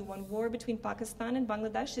 1971 war between Pakistan and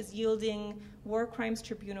Bangladesh is yielding war crimes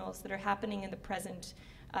tribunals that are happening in the present.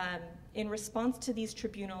 In response to these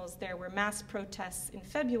tribunals, there were mass protests in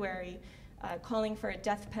February calling for a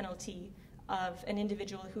death penalty of an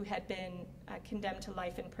individual who had been condemned to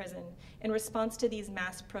life in prison. In response to these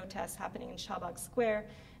mass protests happening in Shahbag Square,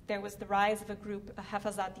 there was the rise of a group,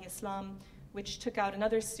 Hafazat-e-Islam, which took out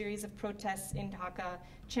another series of protests in Dhaka,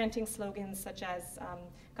 chanting slogans such as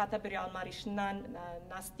Kata Biryal Marishnan,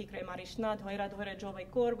 Nastikre Marishna, Dhoira Dhoira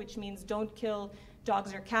Jobaikor, which means don't kill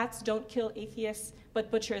dogs or cats, don't kill atheists,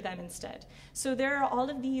 but butcher them instead. So there are all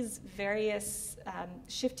of these various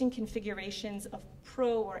shifting configurations of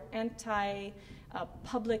pro or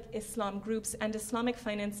anti-public Islam groups, and Islamic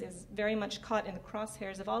finance is very much caught in the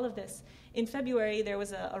crosshairs of all of this. In February, there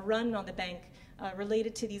was a run on the bank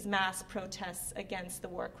related to these mass protests against the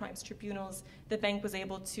war crimes tribunals. The bank was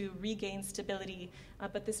able to regain stability,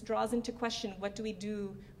 but this draws into question, what do we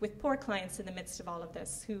do with poor clients in the midst of all of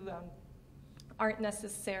this, who aren't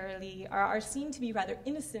necessarily, are seen to be rather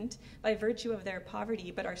innocent by virtue of their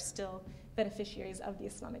poverty, but are still beneficiaries of the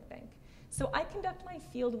Islamic Bank. So I conduct my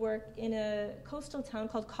field work in a coastal town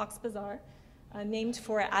called Cox's Bazar, named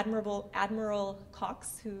for Admiral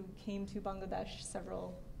Cox, who came to Bangladesh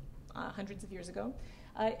several hundreds of years ago.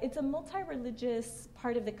 It's a multi-religious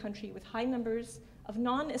part of the country with high numbers of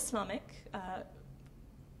non-Islamic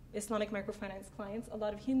Islamic microfinance clients, a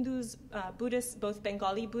lot of Hindus, Buddhists, both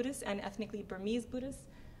Bengali Buddhists and ethnically Burmese Buddhists,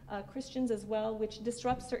 Christians as well, which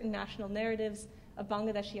disrupts certain national narratives of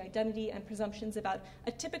Bangladeshi identity and presumptions about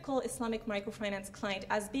a typical Islamic microfinance client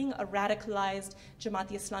as being a radicalized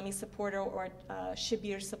Jamaat-e-Islami supporter or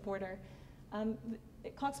Shibir supporter.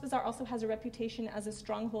 Cox's Bazar also has a reputation as a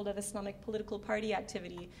stronghold of Islamic political party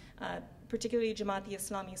activity, particularly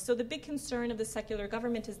Jamaat-e-Islami. So the big concern of the secular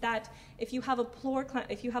government is that if you have a poor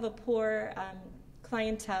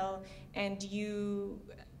clientele and you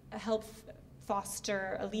help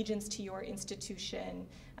foster allegiance to your institution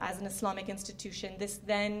as an Islamic institution, this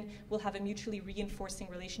then will have a mutually reinforcing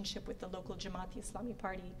relationship with the local Jamaat-e-Islami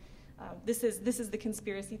party. This is the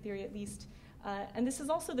conspiracy theory, at least. And this is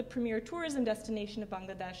also the premier tourism destination of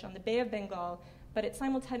Bangladesh on the Bay of Bengal, but it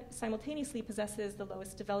simultaneously possesses the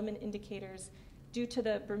lowest development indicators due to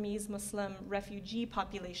the Burmese Muslim refugee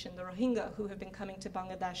population, the Rohingya, who have been coming to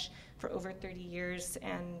Bangladesh for over 30 years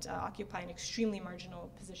and occupy an extremely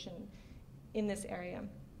marginal position in this area.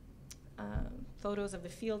 Photos of the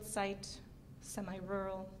field site,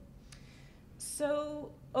 semi-rural.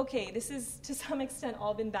 So, okay, this is to some extent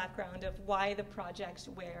all been background of why the project,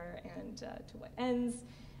 where, and to what ends.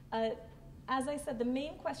 As I said, the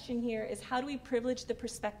main question here is how do we privilege the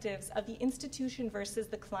perspectives of the institution versus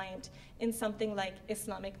the client in something like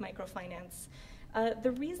Islamic microfinance?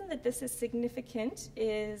 The reason that this is significant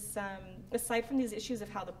is, aside from these issues of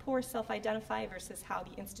how the poor self-identify versus how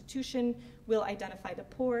the institution will identify the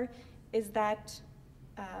poor, is that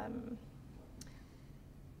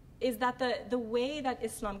the way that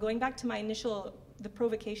Islam, going back to my the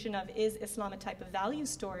provocation of is Islam a type of value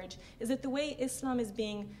storage, is that the way Islam is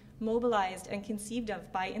being mobilized and conceived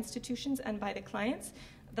of by institutions and by the clients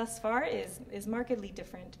thus far is markedly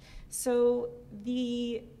different. So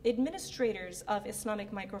the administrators of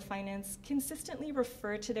Islamic microfinance consistently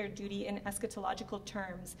refer to their duty in eschatological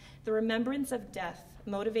terms. The remembrance of death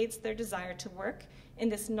motivates their desire to work in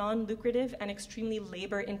this non-lucrative and extremely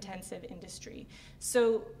labor-intensive industry.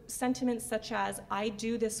 So sentiments such as, I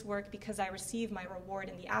do this work because I receive my reward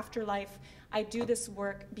in the afterlife, I do this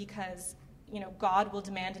work because God will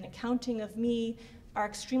demand an accounting of me, are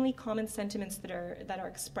extremely common sentiments that are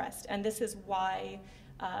expressed. And this is why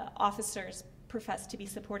officers profess to be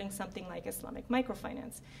supporting something like Islamic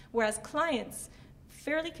microfinance. Whereas clients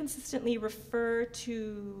fairly consistently refer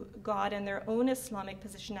to God and their own Islamic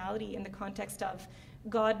positionality in the context of,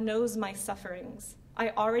 God knows my sufferings. I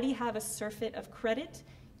already have a surfeit of credit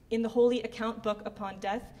in the holy account book upon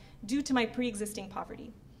death due to my pre-existing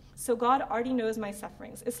poverty. So God already knows my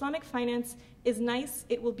sufferings. Islamic finance is nice.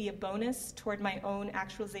 It will be a bonus toward my own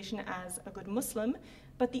actualization as a good Muslim,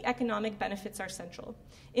 but the economic benefits are central.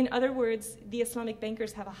 In other words, the Islamic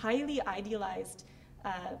bankers have a highly idealized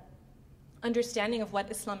understanding of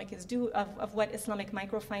what of what Islamic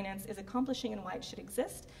microfinance is accomplishing and why it should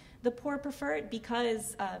exist. The poor prefer it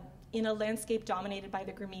because in a landscape dominated by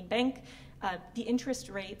the Grameen Bank, the interest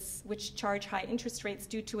rates, which charge high interest rates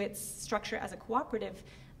due to its structure as a cooperative,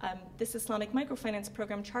 this Islamic microfinance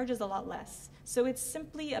program charges a lot less. So it's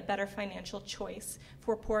simply a better financial choice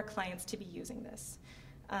for poor clients to be using this.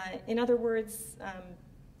 In other words,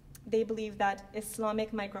 they believe that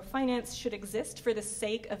Islamic microfinance should exist for the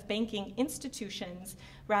sake of banking institutions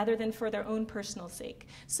rather than for their own personal sake.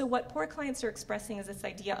 So what poor clients are expressing is this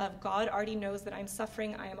idea of, God already knows that I'm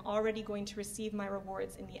suffering, I am already going to receive my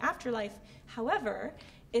rewards in the afterlife. However,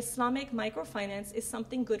 Islamic microfinance is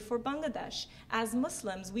something good for Bangladesh. As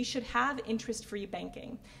Muslims, we should have interest-free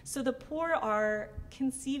banking. So the poor are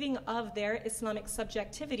conceiving of their Islamic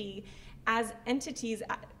subjectivity as entities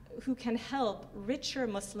who can help richer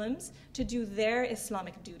Muslims to do their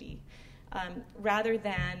Islamic duty, rather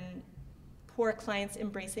than poor clients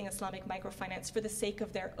embracing Islamic microfinance for the sake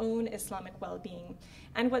of their own Islamic well-being.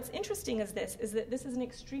 And what's interesting is that this is an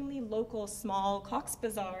extremely local, small, Cox's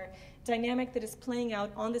Bazar dynamic that is playing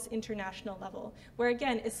out on this international level, where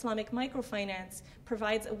again, Islamic microfinance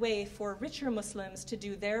provides a way for richer Muslims to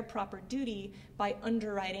do their proper duty by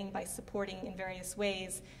underwriting, by supporting in various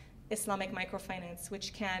ways Islamic microfinance,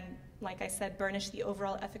 which can, like I said, burnish the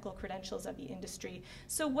overall ethical credentials of the industry.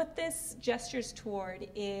 So what this gestures toward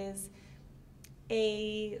is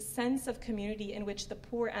a sense of community in which the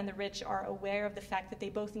poor and the rich are aware of the fact that they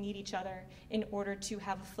both need each other in order to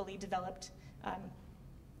have a fully developed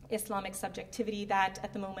Islamic subjectivity that,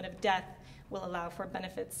 at the moment of death, will allow for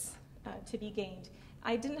benefits to be gained.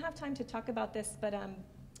 I didn't have time to talk about this, but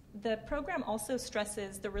the program also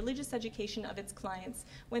stresses the religious education of its clients.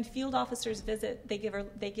 When field officers visit, they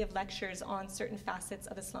give lectures on certain facets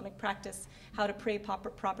of Islamic practice, how to pray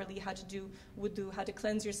properly, how to do wudu, how to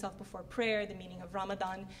cleanse yourself before prayer, the meaning of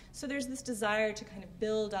Ramadan. So there's this desire to kind of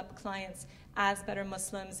build up clients as better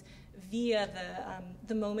Muslims via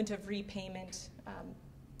the moment of repayment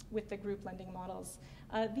with the group lending models.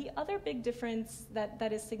 The other big difference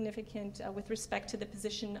that is significant with respect to the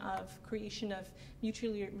position of creation of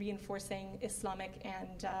mutually reinforcing Islamic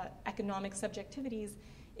and economic subjectivities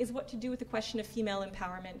is what to do with the question of female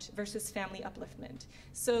empowerment versus family upliftment.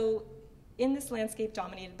 So in this landscape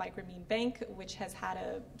dominated by Grameen Bank, which has had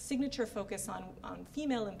a signature focus on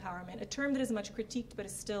female empowerment, a term that is much critiqued but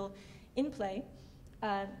is still in play,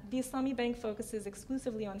 the Islamic Bank focuses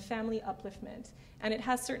exclusively on family upliftment, and it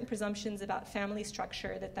has certain presumptions about family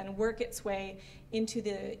structure that then work its way into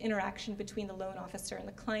the interaction between the loan officer and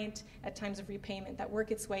the client at times of repayment, that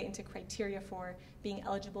work its way into criteria for being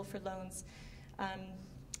eligible for loans.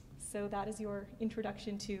 So that is your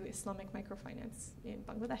introduction to Islamic microfinance in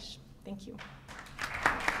Bangladesh. Thank you.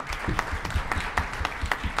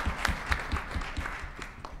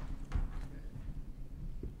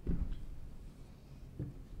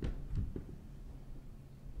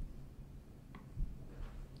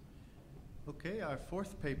 Okay, our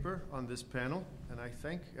fourth paper on this panel, and I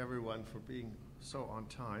thank everyone for being so on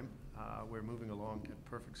time. We're moving along at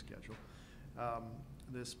perfect schedule.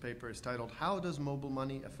 This paper is titled, How Does Mobile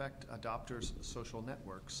Money Affect Adopters' Social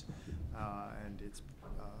Networks? And it's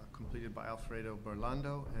completed by Alfredo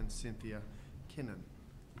Burlando and Cynthia Kinnan.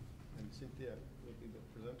 And Cynthia will be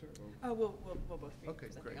the presenter? Or? We'll both be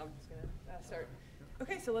presenting. Great. I'm just going to start.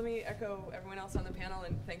 Okay, so let me echo everyone else on the panel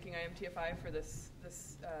in thanking IMTFI for this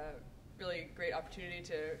really great opportunity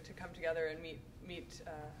to come together and meet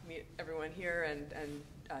everyone here and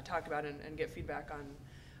talk about and get feedback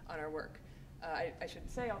on our work. I should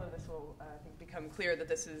say, although this will I think become clear, that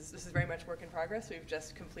this is very much work in progress. We've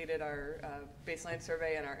just completed our baseline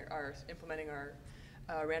survey and are implementing our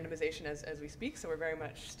randomization as we speak. So we're very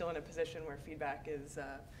much still in a position where feedback is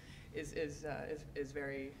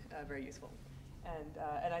very very useful.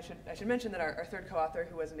 And I should mention that our third co-author,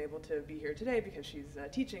 who wasn't able to be here today because she's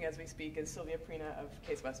teaching as we speak, is Sylvia Prina of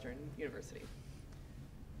Case Western University.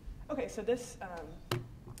 Okay, so this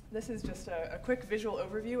is just a quick visual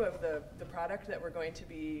overview of the product that we're going to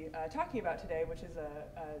be talking about today, which is a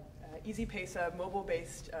Easy Pesa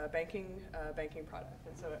mobile-based banking product.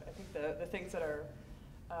 And so I think the things that are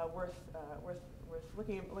worth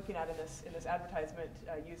looking at in this advertisement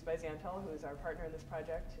used by Xantel, who is our partner in this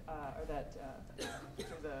project, are that there's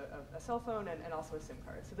a cell phone and also a SIM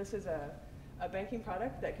card. So this is a banking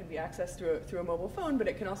product that can be accessed through a mobile phone, but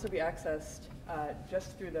it can also be accessed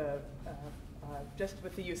just through just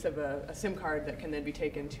with the use of a SIM card that can then be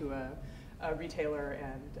taken to a retailer,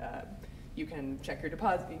 and you can check your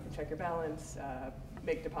deposit, you can check your balance,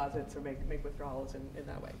 make deposits, or make withdrawals in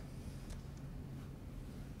that way.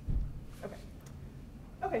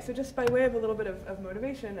 Okay, so just by way of a little bit of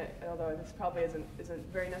motivation, although this probably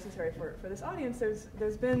isn't very necessary for this audience,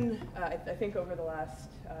 there's been, I think over the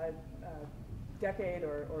last decade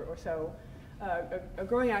or so, a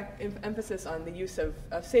growing emphasis on the use of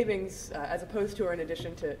savings as opposed to or in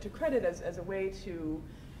addition to credit as a way to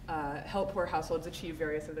help poor households achieve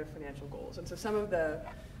various of their financial goals. And so some of the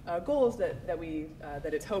goals that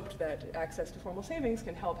it's hoped that access to formal savings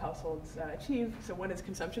can help households achieve. So one is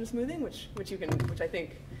consumption smoothing, which I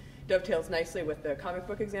think dovetails nicely with the comic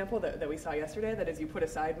book example that we saw yesterday. That is, you put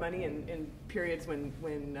aside money in periods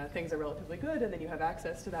when things are relatively good, and then you have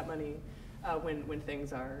access to that money when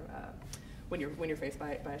things are when you're faced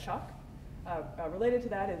by a shock. Related to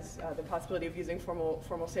that is the possibility of using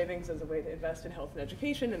formal savings as a way to invest in health and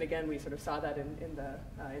education, and again, we sort of saw that in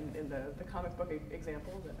the comic book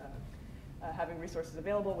example, that having resources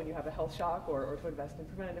available when you have a health shock, or to invest in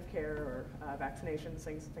preventative care or vaccinations,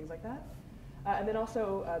 things like that. And then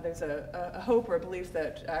also there's a hope or a belief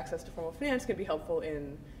that access to formal finance can be helpful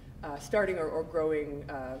in starting or growing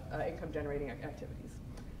income-generating activities.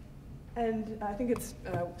 And I think it's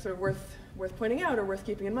sort of worth pointing out or worth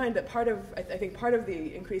keeping in mind that I think part of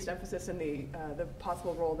the increased emphasis and the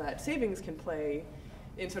possible role that savings can play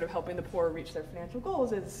in sort of helping the poor reach their financial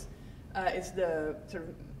goals is the sort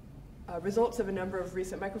of results of a number of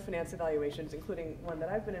recent microfinance evaluations, including one that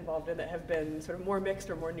I've been involved in, that have been sort of more mixed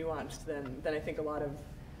or more nuanced than I think a lot of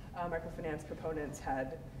microfinance proponents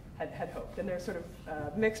had hoped. And they're sort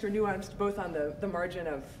of mixed or nuanced both on the margin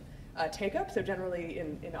of take-up. So generally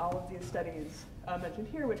in all of these studies mentioned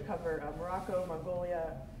here, which cover Morocco,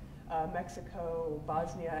 Mongolia, Mexico,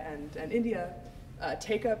 Bosnia, and India,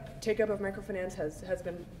 take-up of microfinance has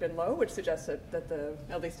been low, which suggests that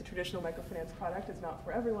at least the traditional microfinance product is not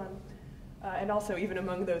for everyone. And also, even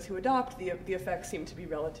among those who adopt, the effects seem to be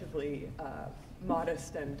relatively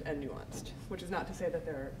modest and nuanced, which is not to say that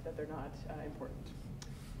they're not important.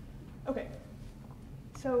 Okay,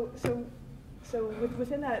 so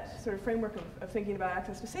within that sort of framework of thinking about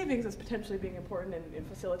access to savings as potentially being important in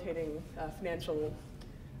facilitating financial,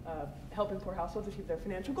 helping poor households achieve their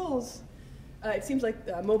financial goals, it seems like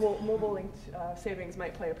mobile-linked savings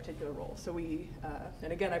might play a particular role. So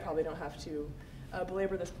and again, I probably don't have to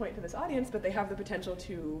belabor this point to this audience, but they have the potential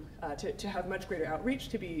to have much greater outreach,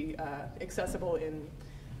 to be accessible in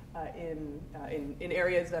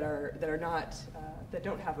areas that are not that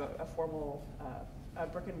don't have a formal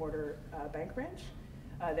brick and mortar bank branch.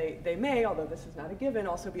 They may, although this is not a given,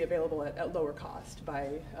 also be available at lower cost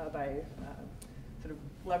by sort of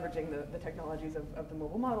leveraging the technologies of the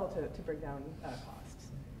mobile model to bring down costs.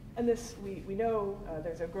 And this, we know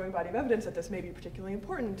there's a growing body of evidence that this may be particularly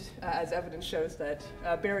important, as evidence shows that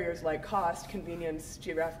barriers like cost, convenience,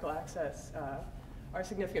 geographical access are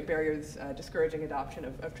significant barriers discouraging adoption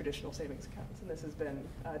of traditional savings accounts. And this has been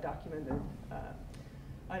documented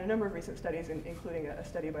on a number of recent studies, including a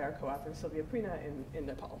study by our co-author Sylvia Prina in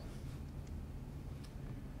Nepal.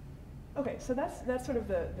 Okay, so that's sort of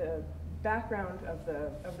the background of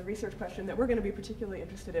the research question that we're going to be particularly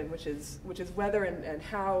interested in, which is whether and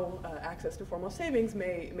how access to formal savings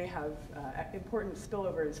may have important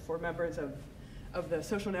spillovers for members of the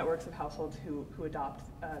social networks of households who adopt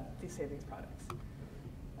these savings products.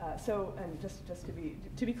 And just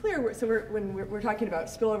to be clear, when we're talking about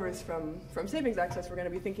spillovers from savings access, we're going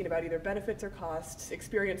to be thinking about either benefits or costs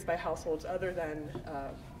experienced by households other than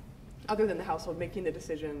the household making the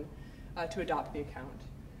decision to adopt the account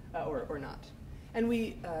or not. And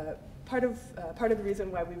part of the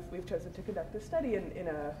reason why we've chosen to conduct this study in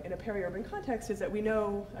a peri-urban context is that we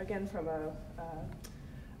know, again, from a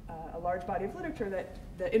large body of literature, that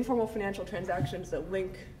the informal financial transactions that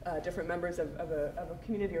link different members of a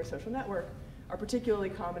community or social network are particularly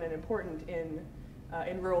common and important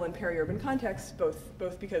in rural and peri-urban contexts,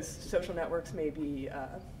 both because social networks may be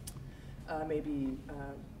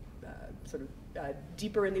sort of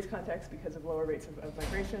deeper in these contexts because of lower rates of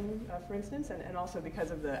migration, for instance, and also because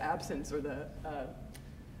of the absence or the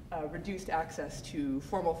reduced access to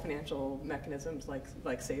formal financial mechanisms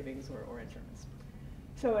like savings or insurance.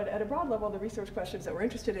 So at a broad level, the research questions that we're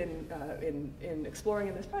interested in exploring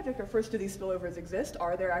in this project are, first, do these spillovers exist?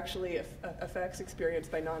 Are there actually effects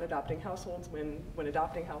experienced by non-adopting households when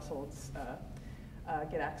adopting households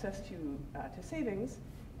get access to savings?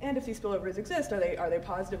 And if these spillovers exist, are they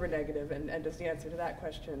positive or negative? And does the answer to that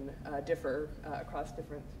question differ across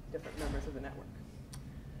different members of the network?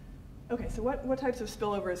 Okay, so what types of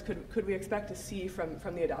spillovers could we expect to see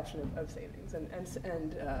from the adoption of savings?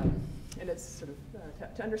 And it's sort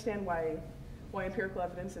of to understand why empirical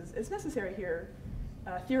evidence is necessary here.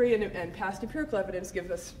 Theory and past empirical evidence give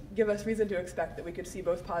us reason to expect that we could see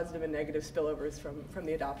both positive and negative spillovers from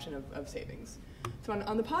the adoption of savings. So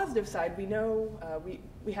on the positive side, we know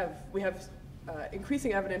we have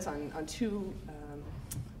increasing evidence on two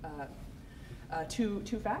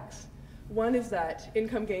facts. One is that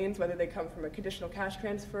income gains, whether they come from a conditional cash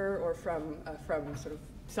transfer or from sort of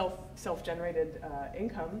self-generated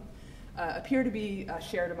income, appear to be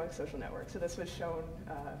shared among social networks. So this was shown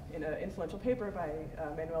in an influential paper by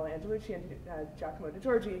Manuela Angelucci and Giacomo De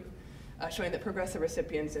Giorgi, showing that progressive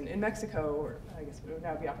recipients in Mexico, or I guess it would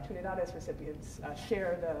now be Oportunidades recipients,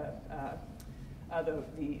 share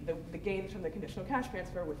the gains from the conditional cash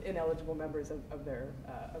transfer with ineligible members of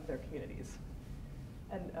their communities.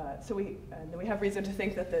 And so we have reason to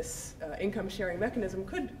think that this income sharing mechanism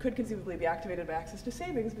could conceivably be activated by access to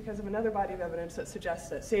savings because of another body of evidence that suggests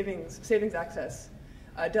that savings access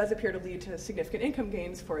does appear to lead to significant income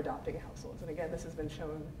gains for adopting households. And again, this has been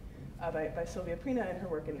shown by Sylvia Prina in her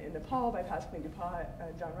work in Nepal, by Pascaline Dupas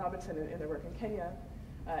and John Robinson in their work in Kenya,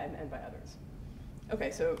 and by others.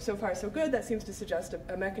 Okay, so far so good. That seems to suggest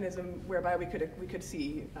a mechanism whereby we could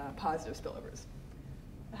see positive spillovers.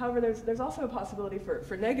 However, there's also a possibility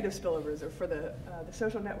for negative spillovers, or for the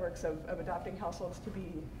social networks of adopting households to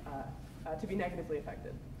be negatively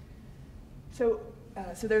affected. So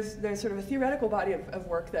there's sort of a theoretical body of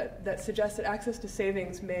work that suggests that access to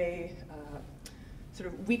savings may sort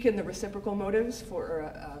of weaken the reciprocal motives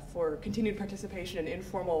for continued participation in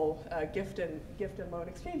informal gift and loan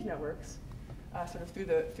exchange networks, sort of through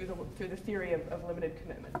the theory of limited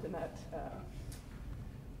commitment, and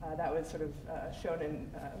that was sort of shown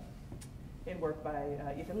in work by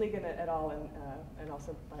Ethan Ligon et al. And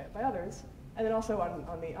also by others. And then also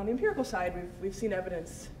on the empirical side, we've seen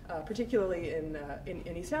evidence, particularly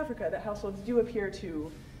in East Africa, that households do appear to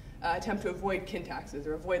attempt to avoid kin taxes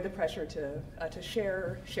or avoid the pressure to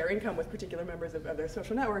share income with particular members of their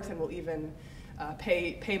social networks, and will even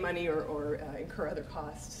pay money or incur other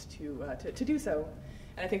costs to do so.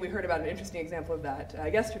 And I think we heard about an interesting example of that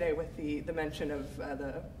yesterday with the mention of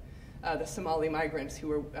the Somali migrants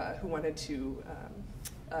who wanted to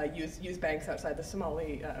use banks outside the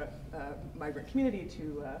Somali migrant community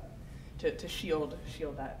to shield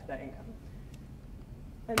that income.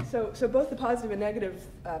 And so both the positive and negative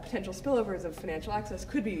potential spillovers of financial access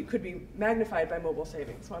could be magnified by mobile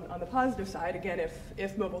savings. So on the positive side, again,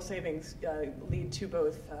 if mobile savings lead to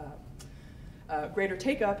both greater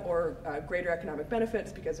take-up or greater economic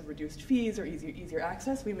benefits because of reduced fees or easier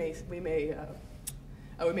access, we may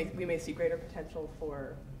see greater potential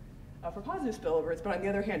for positive spillovers. But on the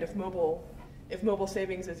other hand, if mobile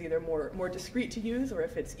savings is either more discreet to use, or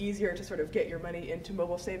if it's easier to sort of get your money into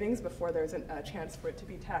mobile savings before there's a chance for it to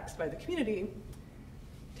be taxed by the community,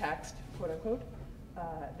 taxed, quote unquote,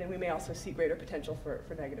 then we may also see greater potential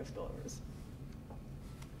for negative spillovers.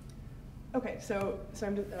 Okay, so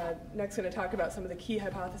I'm next going to talk about some of the key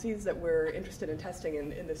hypotheses that we're interested in testing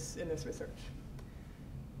in this research.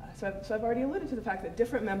 So I've already alluded to the fact that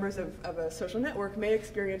different members of a social network may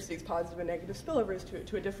experience these positive and negative spillovers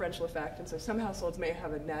to a differential effect, and so some households may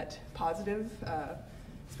have a net positive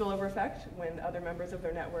spillover effect when other members of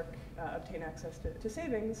their network obtain access to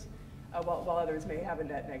savings, while others may have a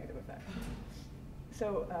net negative effect.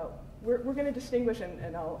 So we're going to distinguish,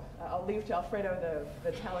 and I'll leave to Alfredo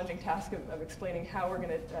the challenging task of explaining how we're going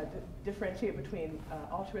to differentiate between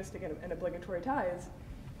altruistic and obligatory ties.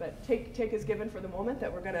 But take as given for the moment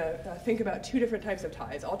that we're going to think about two different types of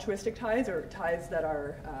ties. Altruistic ties, or ties that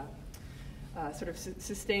are sort of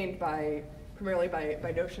sustained by primarily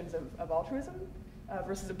by notions of altruism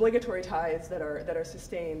versus obligatory ties that are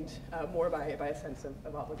sustained more by a sense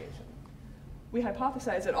of obligation. We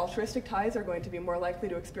hypothesize that altruistic ties are going to be more likely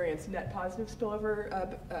to experience net positive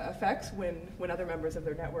spillover effects when other members of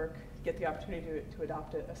their network get the opportunity to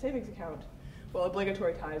adopt a savings account, while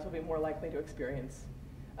obligatory ties will be more likely to experience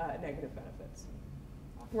negative benefits.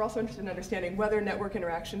 We're also interested in understanding whether network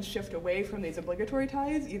interactions shift away from these obligatory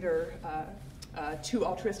ties, either to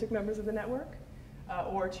altruistic members of the network,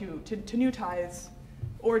 or to new ties,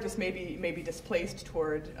 or just maybe displaced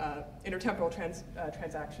toward intertemporal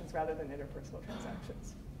transactions rather than interpersonal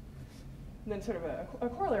transactions. And then sort of a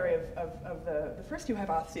corollary of the first two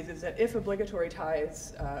hypotheses is that if obligatory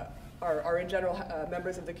ties are in general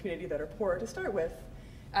members of the community that are poor to start with,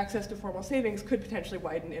 access to formal savings could potentially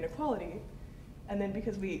widen inequality. And then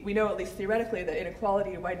because we know, at least theoretically, that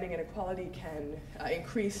widening inequality can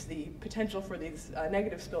increase the potential for these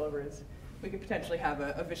negative spillovers, we could potentially have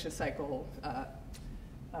a vicious cycle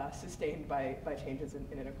sustained by changes in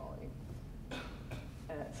inequality.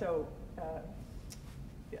 So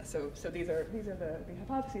these are the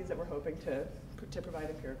hypotheses that we're hoping to provide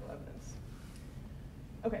empirical evidence.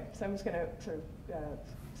 Okay, so I'm just going to sort of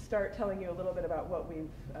start telling you a little bit about what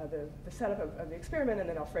the setup of the experiment, and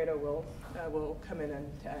then Alfredo will come in and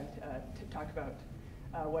to talk about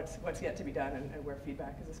what's yet to be done and where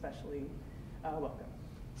feedback is especially welcome.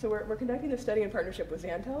 So we're conducting this study in partnership with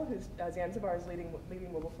Zantel, who's Zanzibar's leading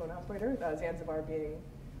mobile phone operator, Zanzibar being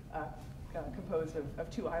composed of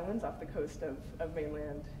two islands off the coast of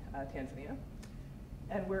mainland Tanzania.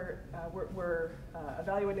 And we're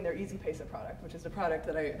evaluating their Easy Pesa product, which is the product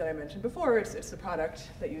that I mentioned before. It's the product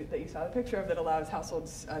that you saw the picture of that allows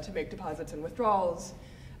households to make deposits and withdrawals,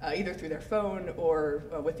 either through their phone or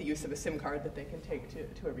with the use of a SIM card that they can take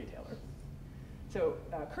to a retailer. So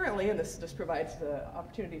currently, and this provides the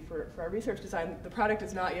opportunity for our research design, the product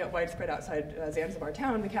is not yet widespread outside Zanzibar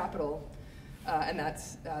town, the capital, and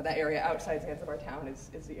that area outside Zanzibar town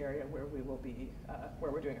is the area where we will be,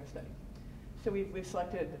 where we're doing our study. So we've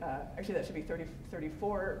selected, actually that should be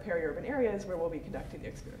 34 peri-urban areas where we'll be conducting the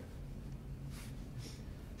experiment.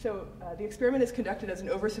 So the experiment is conducted as an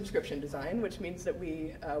oversubscription design, which means that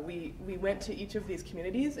we went to each of these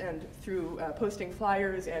communities, and through posting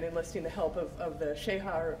flyers and enlisting the help of the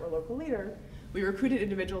sheha or local leader, we recruited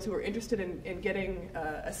individuals who were interested in getting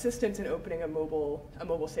assistance in opening a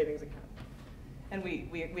mobile savings account. And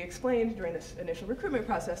we explained during this initial recruitment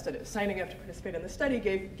process that signing up to participate in the study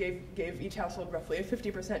gave each household roughly a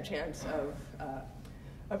 50% chance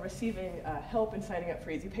of receiving help in signing up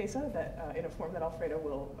for Easy Pesa that, in a form that Alfredo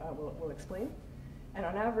will explain. And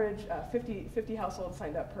on average, 50 households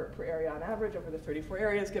signed up per area on average over the 34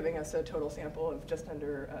 areas, giving us a total sample of just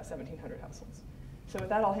under 1,700 households. So with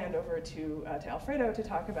that, I'll hand over to Alfredo to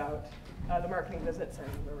talk about the marketing visits and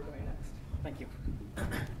where we're going next. Thank you.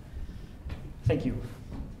 Thank you.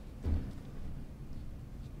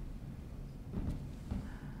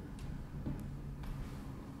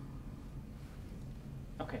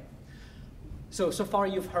 Okay. So far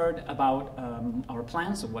you've heard about our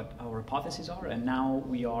plans, of what our hypotheses are, and now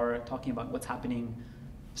we are talking about what's happening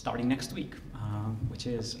starting next week, which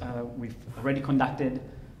is we've already conducted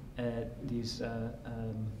this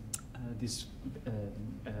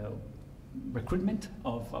recruitment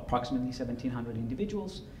of approximately 1,700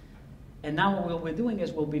 individuals. And now what we're doing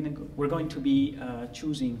is we're going to be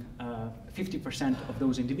choosing 50% of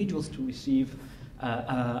those individuals to receive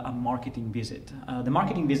a marketing visit. The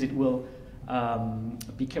marketing visit will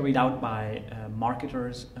be carried out by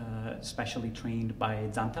marketers specially trained by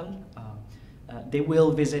Zantel. They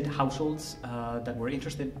will visit households that were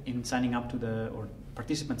interested in signing up to or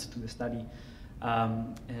participants to the study.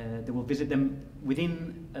 They will visit them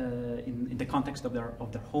within in the context of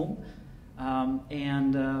their home.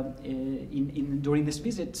 During this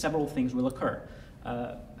visit, several things will occur.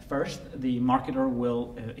 First, the marketer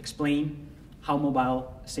will explain how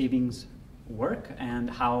mobile savings work and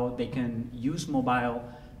how they can use mobile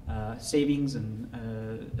savings and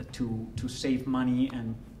to save money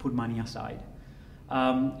and put money aside.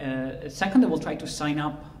 Second, they will try to sign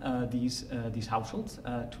up these households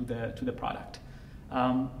to the product.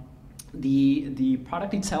 The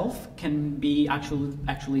product itself can be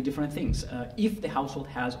actually different things. If the household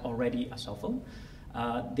has already a cell phone,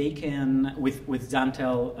 they can, with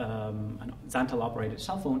Zantel, an Zantel operated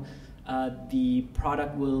cell phone, the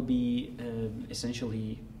product will be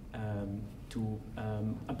essentially to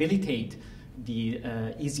habilitate the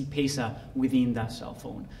Easy Pesa within that cell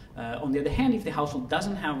phone. On the other hand, if the household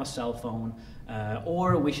doesn't have a cell phone,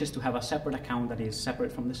 or wishes to have a separate account that is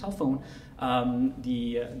separate from the cell phone,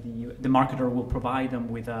 the marketer will provide them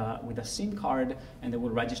with a SIM card, and they will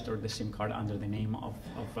register the SIM card under the name of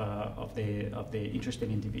the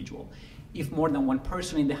interested individual. If more than one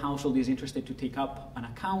person in the household is interested to take up an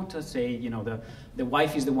account, say the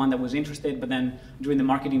wife is the one that was interested, but then during the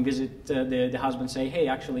marketing visit the husband say, hey,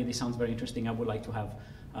 actually this sounds very interesting, I would like to have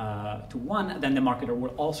to one, then the marketer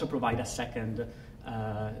will also provide a second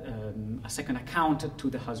account to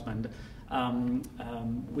the husband.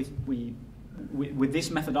 With this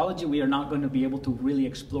methodology, we are not going to be able to really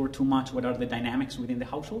explore too much what are the dynamics within the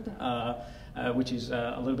household, which is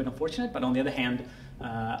a little bit unfortunate. But on the other hand,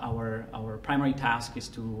 our primary task is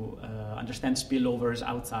to understand spillovers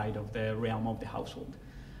outside of the realm of the household.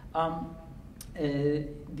 The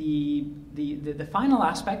final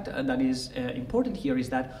aspect that is important here is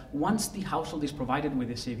that once the household is provided with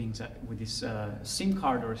the savings, with this SIM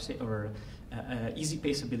card or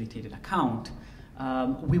EasyPace habilitated account,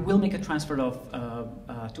 we will make a transfer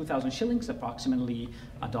of 2,000 shillings, approximately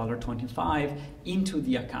 $1.25, into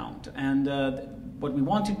the account. And what we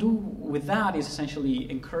want to do with that is essentially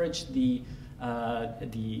encourage the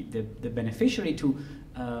beneficiary to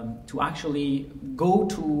actually go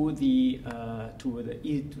to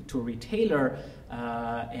a retailer,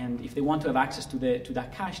 and if they want to have access to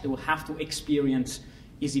that cash, they will have to experience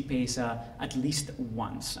EasyPace at least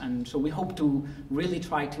once. And so we hope to really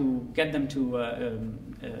try to get them to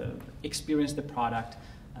experience the product,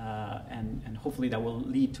 and hopefully that will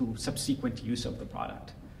lead to subsequent use of the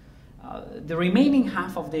product. The remaining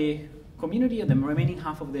half of the community, and the remaining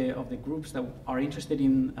half of the groups that are interested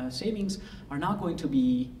in savings are not going to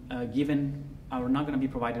be not going to be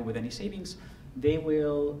provided with any savings. They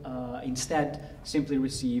will instead simply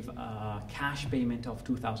receive a cash payment of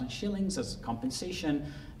 2,000 shillings as compensation,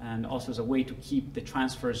 and also as a way to keep the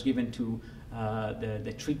transfers given to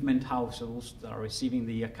the treatment households that are receiving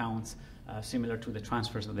the accounts similar to the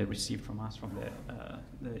transfers that they received from us from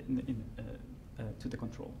to the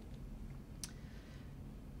control.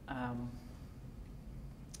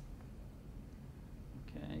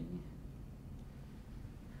 Okay.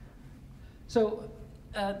 So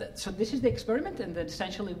this is the experiment, and then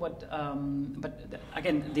essentially what.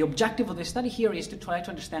 Again, the objective of the study here is to try to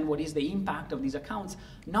understand what is the impact of these accounts,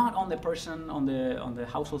 not on the person, on the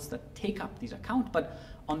households that take up these accounts, but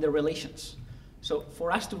on their relations. So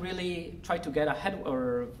for us to really try to get ahead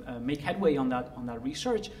or make headway on that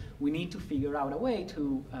research, we need to figure out a way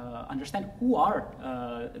to understand who are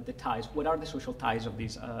the ties, what are the social ties of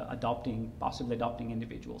these possibly adopting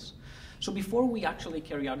individuals. So before we actually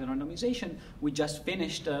carry out the randomization, we just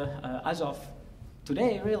finished, as of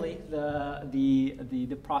today, really,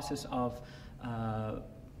 the process of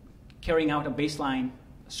carrying out a baseline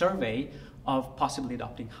survey of possibly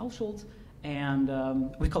adopting households. And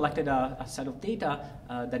we collected a set of data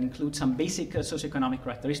that includes some basic socioeconomic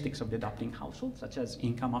characteristics of the adopting household, such as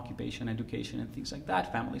income, occupation, education, and things like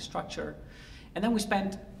that, family structure. And then we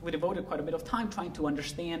devoted quite a bit of time trying to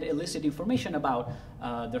understand, elicit information about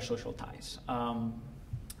their social ties.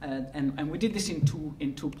 And we did this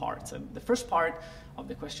in two parts. The first part of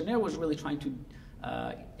the questionnaire was really trying to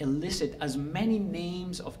elicit as many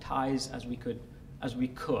names of ties as we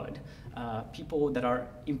could. People that are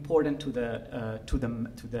important to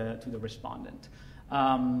the respondent.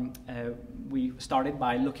 We started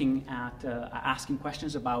by looking at asking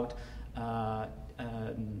questions about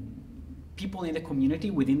people in the community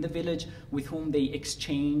within the village with whom they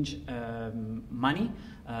exchange money,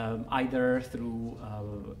 either through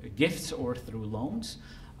gifts or through loans.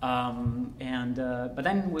 But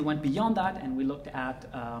then we went beyond that, and we looked at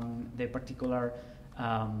the particular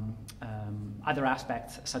other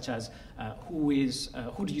aspects, such as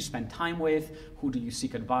who do you spend time with, who do you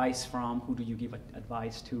seek advice from, who do you give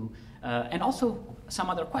advice to, and also some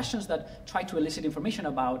other questions that try to elicit information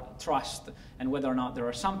about trust and whether or not there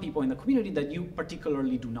are some people in the community that you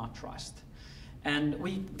particularly do not trust. And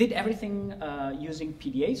we did everything using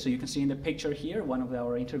PDA. So you can see in the picture here one of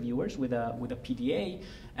our interviewers with a PDA,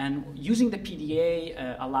 and using the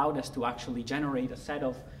PDA allowed us to actually generate a set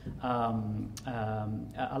of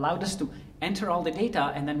allowed us to enter all the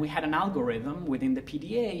data, and then we had an algorithm within the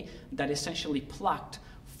PDA that essentially plucked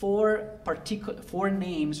four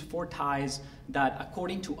names, four ties that,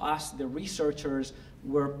 according to us, the researchers,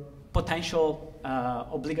 were potential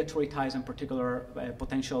obligatory ties and particular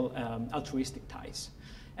potential altruistic ties.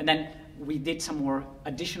 And then we did some more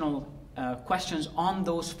additional questions on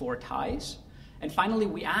those four ties. And finally,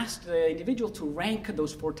 we asked the individual to rank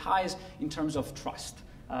those four ties in terms of trust.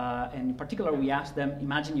 And in particular, we asked them,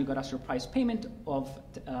 imagine you got a surprise payment of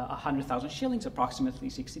 100,000 shillings, approximately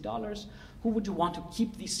 $60. Who would you want to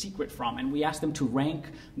keep this secret from? And we asked them to rank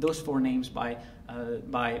those 4 names by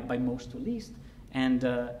most to least, and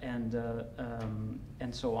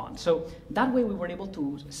so on. So that way we were able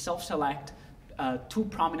to self-select 2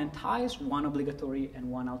 prominent ties, one obligatory and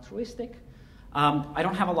one altruistic. I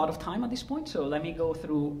don't have a lot of time at this point, so let me go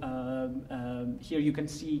through, here you can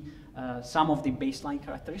see some of the baseline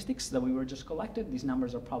characteristics that we were just collected. These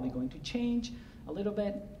numbers are probably going to change a little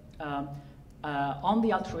bit. On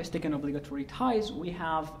the altruistic and obligatory ties, we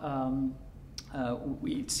have,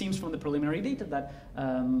 it seems from the preliminary data that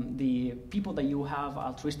the people that you have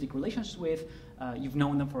altruistic relations with, you've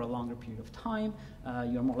known them for a longer period of time,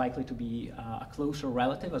 you're more likely to be a closer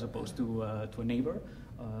relative as opposed to a neighbor.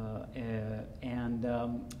 And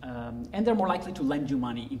they're more likely to lend you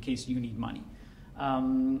money in case you need money.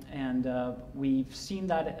 We've seen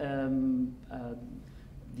that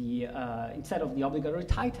instead of the obligatory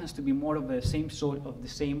tie tends to be more of the same sort of the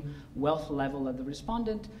same wealth level as the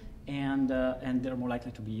respondent, and they're more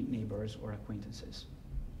likely to be neighbors or acquaintances.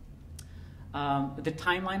 The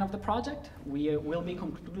timeline of the project, we will be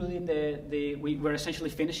concluding we're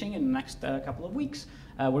essentially finishing in the next couple of weeks.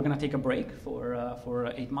 We're going to take a break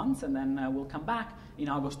for 8 months, and then we'll come back in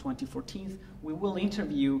August 2014. We will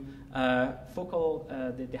interview the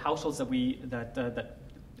households that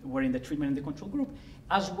were in the treatment and the control group,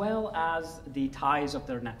 as well as the ties of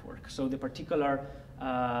their network. So the particular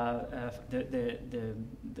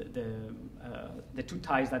the 2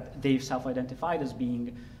 ties that they've self-identified as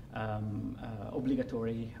being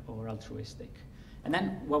obligatory or altruistic. And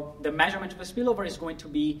then the measurement of the spillover is going to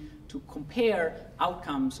be to compare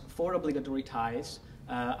outcomes for obligatory ties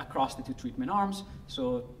across the 2 treatment arms.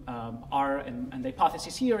 So and the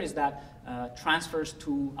hypothesis here is that transfers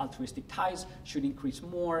to altruistic ties should increase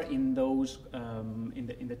more in those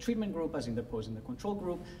in the treatment group as in the control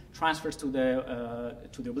group. Transfers to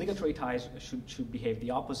the obligatory ties should behave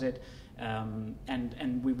the opposite.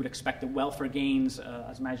 And we would expect the welfare gains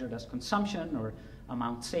as measured as consumption or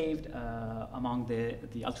amount saved among the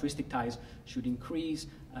altruistic ties should increase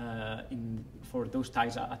for those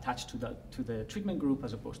ties attached to the treatment group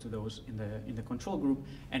as opposed to those in the control group,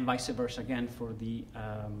 and vice versa again for the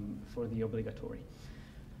obligatory.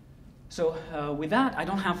 So with that, I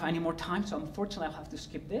don't have any more time, so unfortunately I'll have to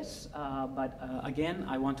skip this. But again,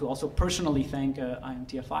 I want to also personally thank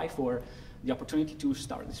IMTFI for the opportunity to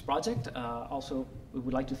start this project. Also, we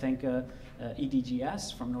would like to thank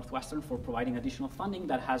EDGS from Northwestern for providing additional funding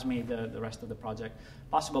that has made the rest of the project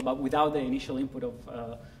possible. But without the initial input of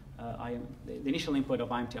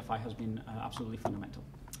IMTFI has been absolutely fundamental.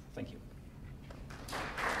 Thank you.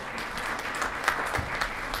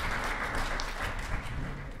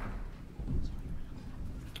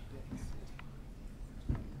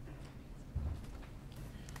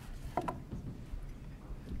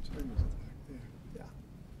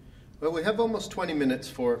 Well, we have almost 20 minutes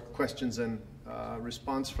for questions and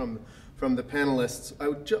response from the panelists.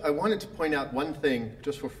 I wanted to point out one thing,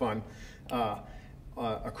 just for fun.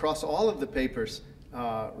 Across all of the papers,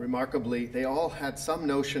 remarkably, they all had some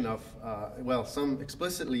notion of, some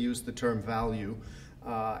explicitly used the term value,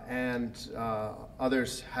 and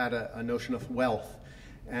others had a notion of wealth.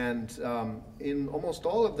 And in almost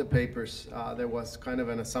all of the papers, there was kind of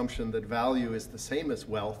an assumption that value is the same as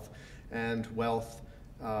wealth, and wealth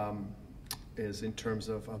is in terms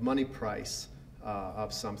of a money price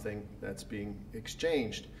of something that's being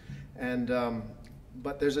exchanged. And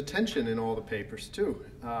but there's a tension in all the papers too,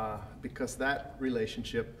 because that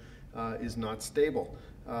relationship is not stable.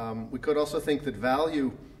 We could also think that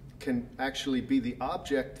value can actually be the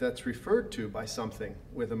object that's referred to by something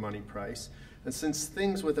with a money price. And since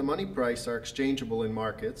things with a money price are exchangeable in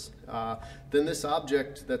markets, then this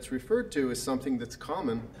object that's referred to is something that's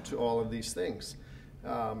common to all of these things.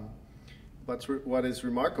 But what is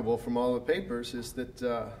remarkable from all the papers is that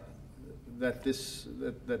that this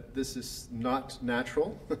is not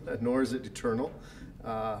natural, nor is it eternal,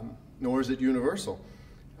 nor is it universal.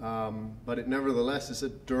 But it nevertheless is a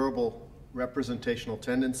durable representational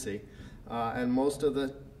tendency. And most of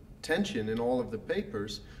the tension in all of the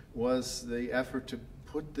papers was the effort to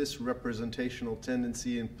put this representational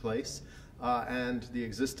tendency in place and the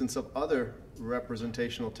existence of other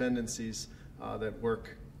representational tendencies that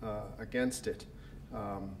work against it.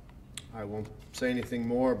 I won't say anything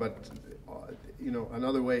more, but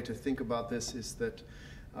another way to think about this is that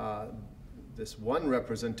this one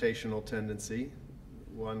representational tendency,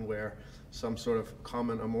 one where some sort of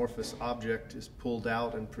common amorphous object is pulled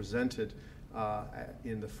out and presented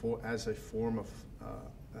as a form of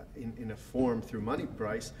in a form through money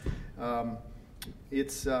price,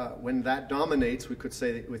 it's when that dominates, we could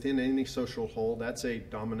say that within any social whole, that's a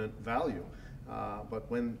dominant value. But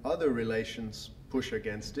when other relations push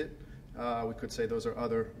against it, we could say those are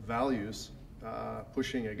other values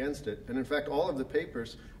pushing against it. And in fact, all of the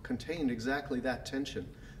papers contained exactly that tension.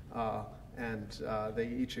 And they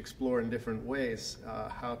each explore in different ways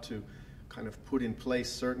how to kind of put in place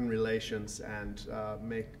certain relations and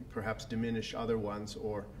perhaps diminish other ones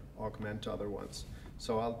or augment other ones.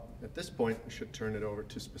 So at this point, we should turn it over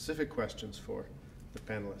to specific questions for the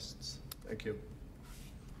panelists. Thank you.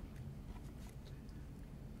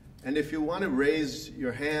 And if you want to raise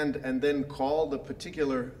your hand and then call the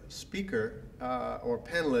particular speaker or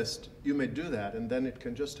panelist, you may do that, and then it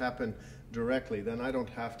can just happen directly. Then I don't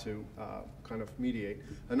have to kind of mediate.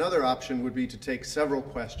 Another option would be to take several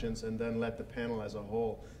questions and then let the panel as a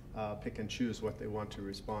whole pick and choose what they want to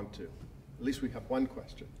respond to. At least we have one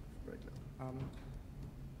question right now.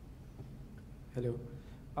 Hello.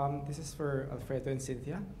 This is for Alfredo and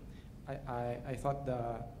Cynthia. I thought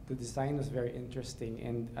the design was very interesting,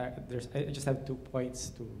 and I just have 2 points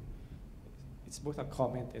to. It's both a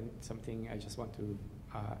comment and something I just want to,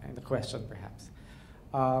 and a question perhaps.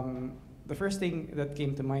 The first thing that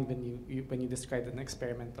came to mind when you described an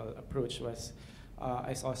experimental approach was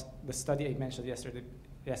I saw the study I mentioned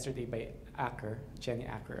yesterday by Jenny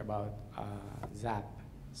Acker about ZAP.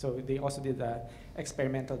 So they also did the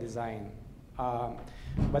experimental design.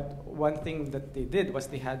 But one thing that they did was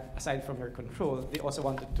they had, aside from your control, they also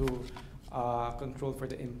wanted to control for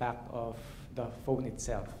the impact of the phone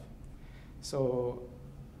itself. So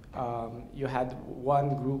you had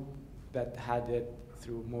one group that had it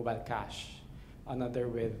through mobile cash, another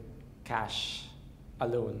with cash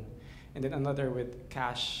alone, and then another with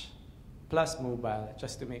cash plus mobile,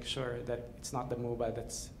 just to make sure that it's not the mobile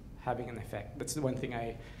that's having an effect. That's the one thing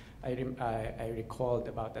I recalled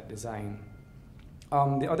about that design.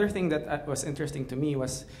 The other thing that was interesting to me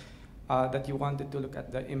was that you wanted to look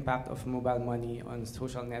at the impact of mobile money on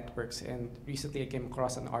social networks. And recently I came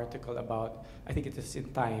across an article about, I think it is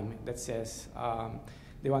in Time, that says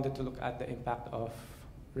they wanted to look at the impact of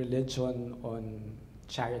religion on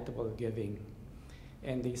charitable giving.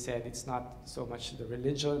 And they said it's not so much the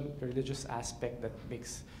religious aspect that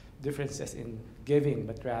makes differences in giving,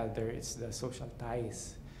 but rather it's the social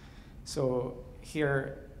ties. So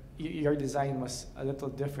here, your design was a little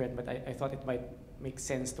different, but I thought it might make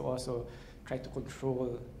sense to also try to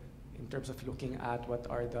control in terms of looking at what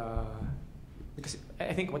are the, because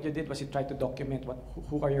I think what you did was you tried to document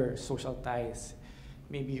who are your social ties.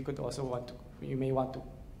 Maybe you could also you may want to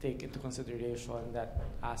take into consideration that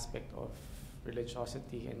aspect of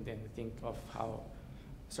religiosity and then think of how,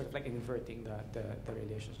 sort of like inverting the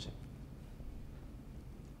relationship.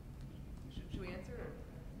 Should we answer?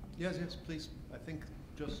 Yes, please. I think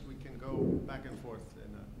just we can go back and forth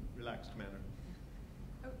in a relaxed manner.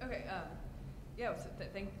 Okay. Yeah. So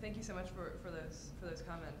thank you so much for those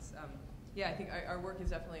comments. Yeah, I think our work is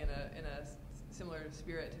definitely in a similar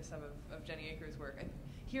spirit to some of Jenny Aker's work.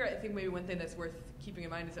 Here, I think maybe one thing that's worth keeping in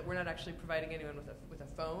mind is that we're not actually providing anyone with a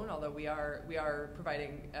phone, although we are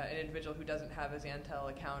providing an individual who doesn't have a Zantel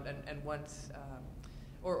account and wants,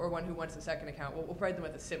 or one who wants a second account. We'll provide them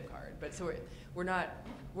with a SIM card. But so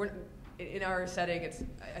we're in our setting. It's,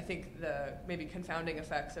 I think, the maybe confounding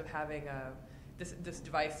effects of having this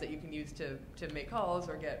device that you can use to make calls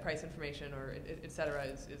or get price information or et cetera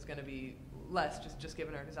is going to be less just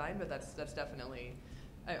given our design. But that's definitely,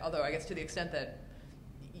 although I guess to the extent that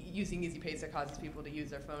using Easy Pay causes people to use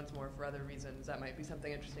their phones more for other reasons, that might be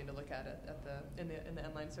something interesting to look at in the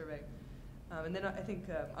online survey. And then I think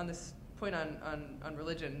on this point on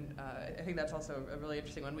religion, I think that's also a really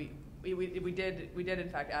interesting one. We did in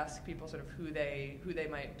fact ask people sort of who they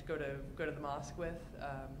might go to the mosque with,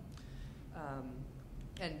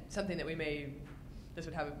 and something that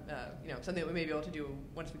something that we may be able to do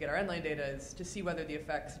once we get our online data is to see whether the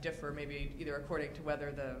effects differ, maybe either according to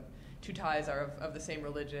whether the two ties are of the same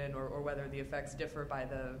religion, or whether the effects differ by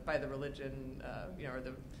the religion, or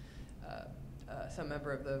the some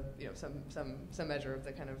member of the some measure of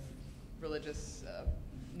the kind of religious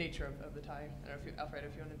nature of the tie. I don't know if Alfredo,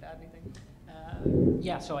 if you wanted to add anything.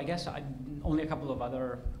 Yeah, so I guess only a couple of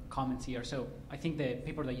other comments here. So I think the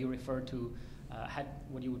paper that you referred to had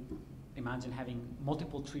what you would imagine having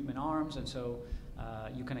multiple treatment arms, and so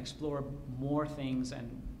you can explore more things.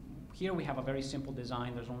 And here we have a very simple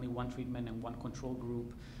design. There's only one treatment and one control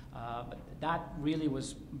group. But that really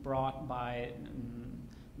was brought by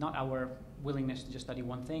not our willingness to just study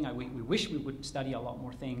one thing. We wish we would study a lot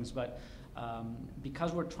more things, but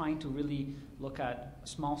because we're trying to really look at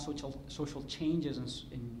small social changes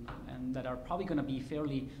and that are probably going to be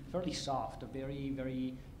fairly soft,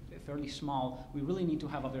 fairly small, we really need to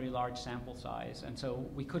have a very large sample size. And so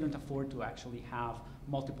we couldn't afford to actually have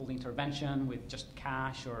multiple intervention with just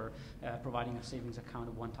cash or providing a savings account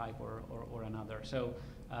of one type or another. So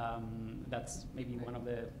that's maybe one of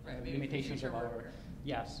the limitations of our.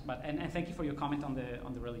 Yes, but and thank you for your comment on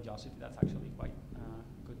the religiosity. That's actually quite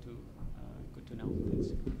good to know. Thanks.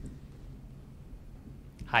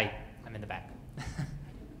 Hi, I'm in the back.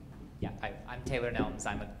 Yeah, hi, I'm Taylor Nelms.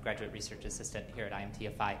 I'm a graduate research assistant here at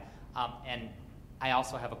IMTFI. And I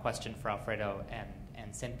also have a question for Alfredo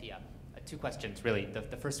and Cynthia. Two questions, really.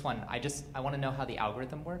 The first one, I want to know how the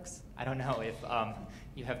algorithm works. I don't know if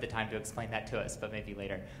you have the time to explain that to us, but maybe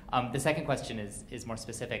later. The second question is more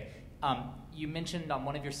specific. You mentioned on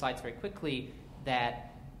one of your slides very quickly that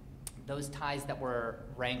those ties that were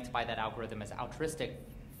ranked by that algorithm as altruistic,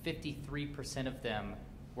 53% of them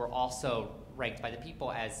were also ranked by the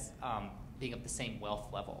people as being of the same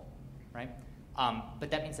wealth level, right? But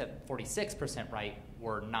that means that 46% right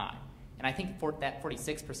were not. And I think that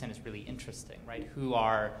 46% is really interesting, right? Who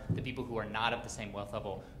are the people who are not of the same wealth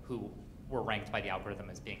level who were ranked by the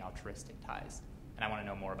algorithm as being altruistic ties? And I want to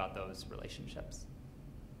know more about those relationships.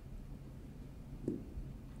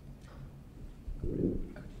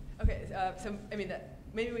 Okay, so I mean,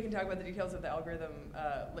 maybe we can talk about the details of the algorithm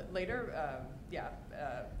later. Yeah,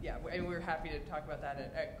 I mean, we're happy to talk about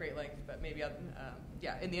that at great length, but maybe,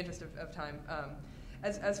 in the interest of time.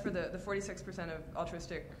 As for the 46% of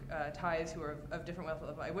altruistic ties who are of different wealth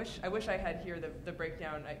level, I wish I had here the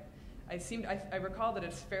breakdown. I recall that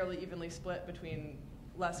it's fairly evenly split between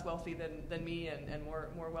less wealthy than me and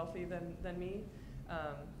more wealthy than me.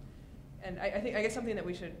 And I guess something that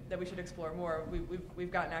we should explore more.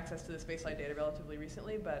 We've gotten access to this baseline data relatively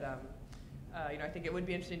recently, but I think it would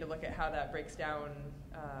be interesting to look at how that breaks down.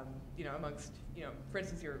 Amongst for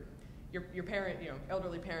instance, your parent,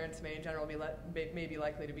 elderly parents may in general may be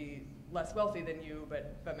likely to be less wealthy than you,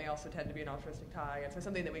 but may also tend to be an altruistic tie. And so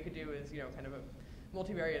something that we could do is kind of a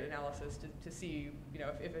multivariate analysis to see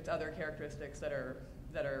if it's other characteristics that are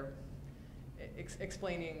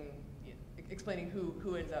explaining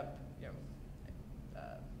who ends up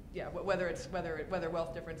whether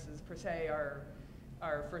wealth differences per se are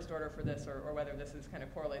first order for this or whether this is kind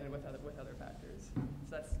of correlated with other factors.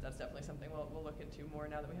 So that's definitely something we'll look into more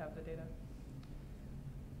now that we have the data.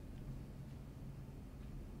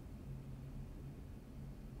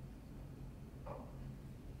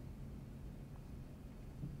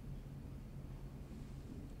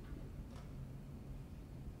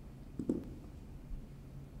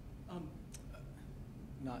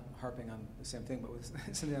 Not harping on the same thing, but with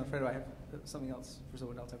Cynthia and Alfredo, I have something else for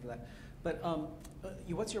someone else after that. But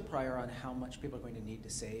what's your prior on how much people are going to need to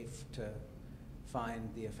save to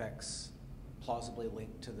find the effects plausibly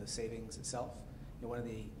linked to the savings itself? One of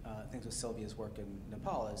the things with Sylvia's work in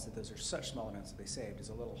Nepal is that those are such small amounts that they saved. It's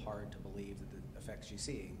a little hard to believe that the effects she's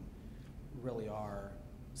seeing really are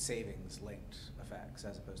savings-linked effects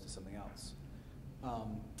as opposed to something else.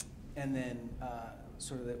 And then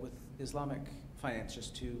sort of that with Islamic finance,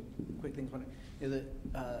 just two quick things. One, the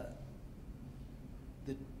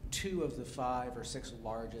 2 of the 5 or 6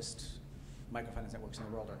 largest microfinance networks in the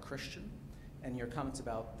world are Christian, and your comments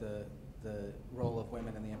about the role of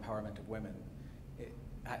women and the empowerment of women, it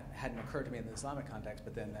hadn't occurred to me in the Islamic context,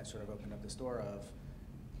 but then that sort of opened up this door of,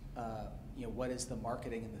 what is the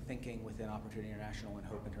marketing and the thinking within Opportunity International and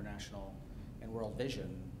Hope International and World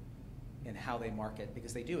Vision in how they market,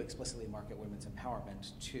 because they do explicitly market women's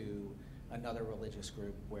empowerment to another religious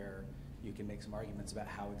group where you can make some arguments about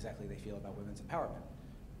how exactly they feel about women's empowerment.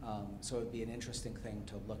 So it would be an interesting thing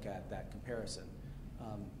to look at that comparison.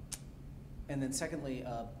 And then secondly,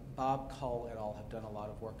 Bob Cull et al. Have done a lot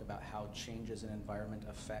of work about how changes in environment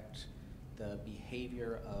affect the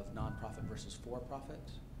behavior of nonprofit versus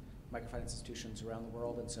for-profit microfinance institutions around the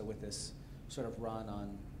world. And so with this sort of run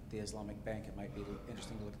on the Islamic Bank, it might be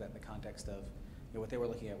interesting to look at that in the context of what they were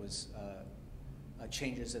looking at was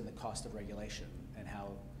changes in the cost of regulation and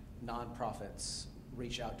how nonprofits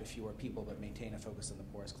reach out to fewer people but maintain a focus on the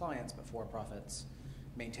poorest clients, but for-profits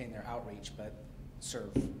maintain their outreach but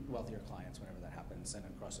serve wealthier clients whenever that happens and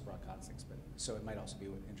across a broad context. But so it might also be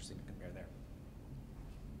interesting to compare there.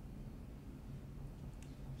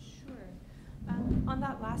 Sure. On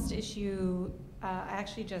that last issue, I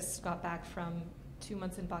actually just got back from 2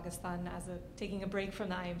 months in Pakistan taking a break from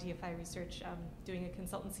the IMTFI research, doing a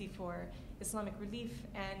consultancy for Islamic relief,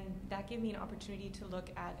 and that gave me an opportunity to look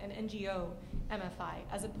at an NGO MFI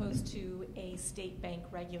as opposed to a state bank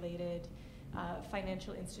regulated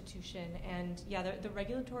financial institution. And yeah, the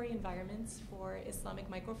regulatory environments for Islamic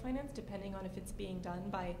microfinance, depending on if it's being done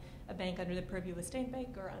by a bank under the purview of a state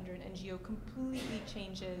bank or under an NGO, completely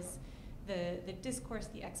changes the discourse,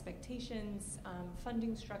 the expectations,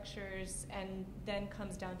 funding structures, and then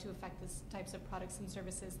comes down to affect the types of products and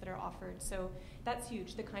services that are offered. So that's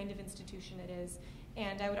huge, the kind of institution it is.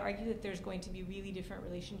 And I would argue that there's going to be really different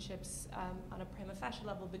relationships on a prima facie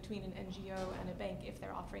level between an NGO and a bank if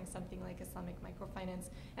they're offering something like Islamic microfinance,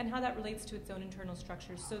 and how that relates to its own internal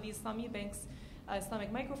structures. So the Islamic Bank's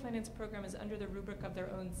Islamic microfinance program is under the rubric of their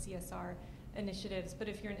own CSR initiatives, but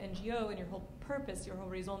if you're an NGO and your whole purpose, your whole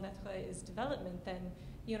raison d'etre is development, then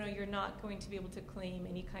you're not going to be able to claim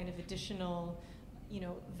any kind of additional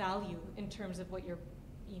value in terms of what you're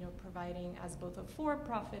providing as both a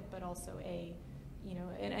for-profit but also an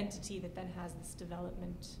entity that then has this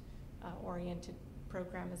development oriented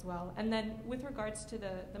program as well. And then with regards to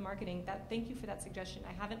the marketing, thank you for that suggestion.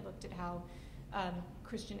 I haven't looked at how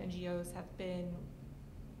Christian NGOs have been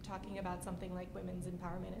talking about something like women's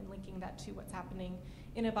empowerment and linking that to what's happening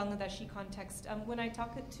in a Bangladeshi context. When I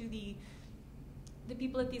talk to the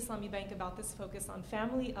people at the Islamic Bank about this focus on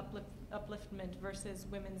family upliftment versus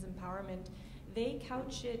women's empowerment, they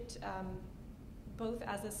couch it both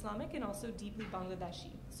as Islamic and also deeply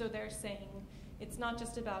Bangladeshi. So they're saying it's not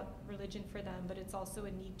just about religion for them, but it's also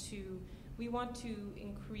a need we want to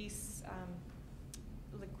increase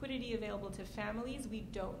liquidity available to families. We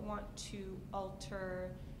don't want to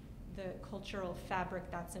alter the cultural fabric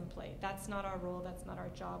that's in play. That's not our role, that's not our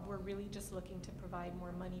job. We're really just looking to provide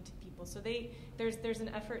more money to people. So there's an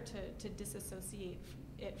effort to disassociate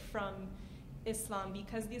it from Islam,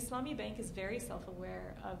 because the Islamic Bank is very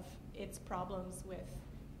self-aware of its problems with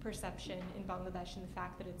perception in Bangladesh and the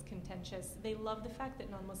fact that it's contentious. They love the fact that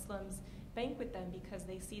non-Muslims bank with them because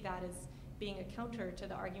they see that as being a counter to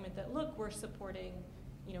the argument that, look, we're supporting,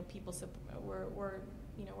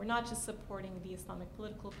 we're not just supporting the Islamic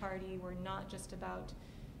political party, we're not just about,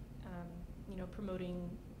 promoting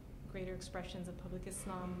greater expressions of public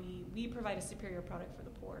Islam, we provide a superior product for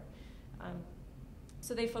the poor.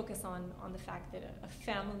 So they focus on the fact that a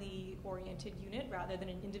family-oriented unit rather than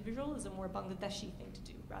an individual is a more Bangladeshi thing to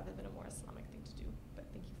do rather than a more Islamic thing to do. But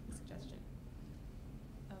thank you for the suggestion.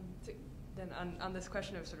 So then on this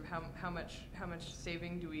question of sort of how much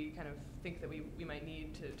saving do we kind of think that we might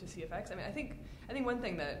need to see effects? I mean, I think one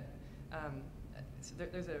thing that so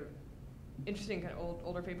there's a interesting kind of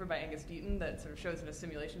older paper by Angus Deaton that sort of shows in a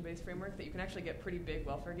simulation-based framework that you can actually get pretty big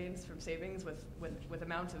welfare gains from savings with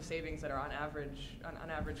amounts of savings that are on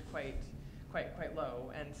average quite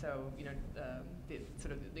low. And so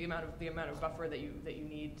the amount of buffer that you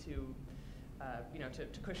need to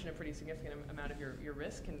cushion a pretty significant amount of your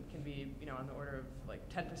risk can be on the order of like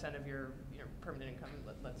 10% of your permanent income,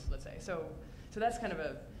 let's say. So that's kind of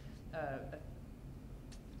a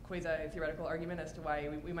quasi-theoretical argument as to why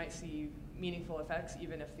we might see meaningful effects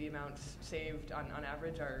even if the amounts saved on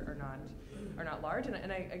average are not large.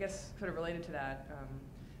 And I guess sort of related to that,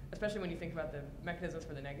 especially when you think about the mechanisms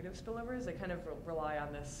for the negative spillovers, they kind of rely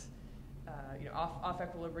on this off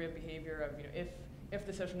equilibrium behavior of if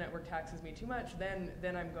the social network taxes me too much, then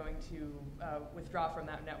I'm going to withdraw from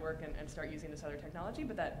that network and start using this other technology.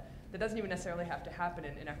 But that doesn't even necessarily have to happen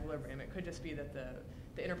in equilibrium. It could just be that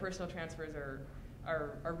the interpersonal transfers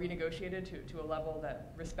are renegotiated to a level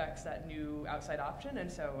that respects that new outside option.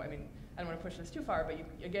 And so, I mean, I don't want to push this too far, but you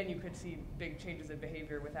could see big changes in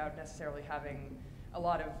behavior without necessarily having a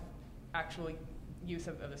lot of actual use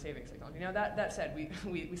of the savings technology. Now, that said, we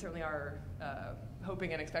certainly are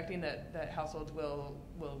hoping and expecting that households will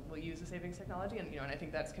use the savings technology, and I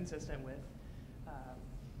think that's consistent with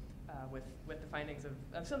the findings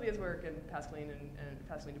of Sylvia's work and Pascaline and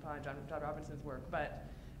Pascaline DuPont and John Robinson's work. But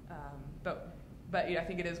I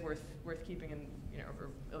think it is worth keeping, and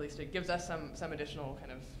or at least it gives us some additional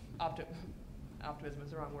kind of optimism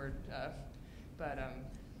is the wrong word, but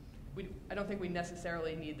I don't think we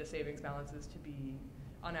necessarily need the savings balances to be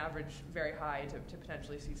on average very high to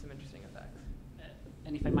potentially see some interesting effects.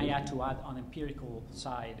 And if I might add on empirical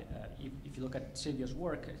side, if you look at Sylvia's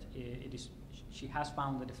work, she has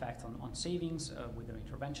found the effects on savings with her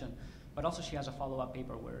intervention, but also she has a follow-up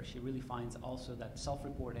paper where she really finds also that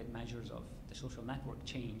self-reported measures of the social network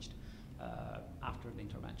changed after the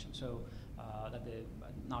intervention. So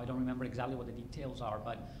now I don't remember exactly what the details are,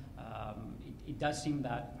 but it does seem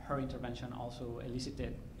that her intervention also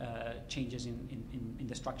elicited changes in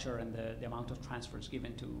the structure and the amount of transfers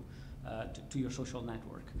given to your social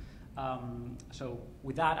network. So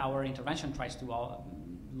with that, our intervention tries to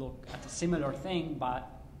look at a similar thing,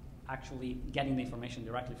 but actually getting the information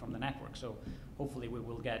directly from the network. So hopefully we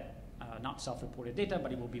will get not self-reported data,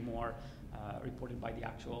 but it will be more reported by the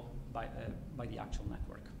actual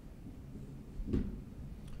network.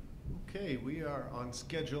 Okay, we are on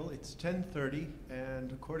schedule. It's 10:30,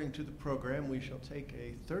 and according to the program, we shall take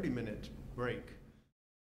a 30-minute break.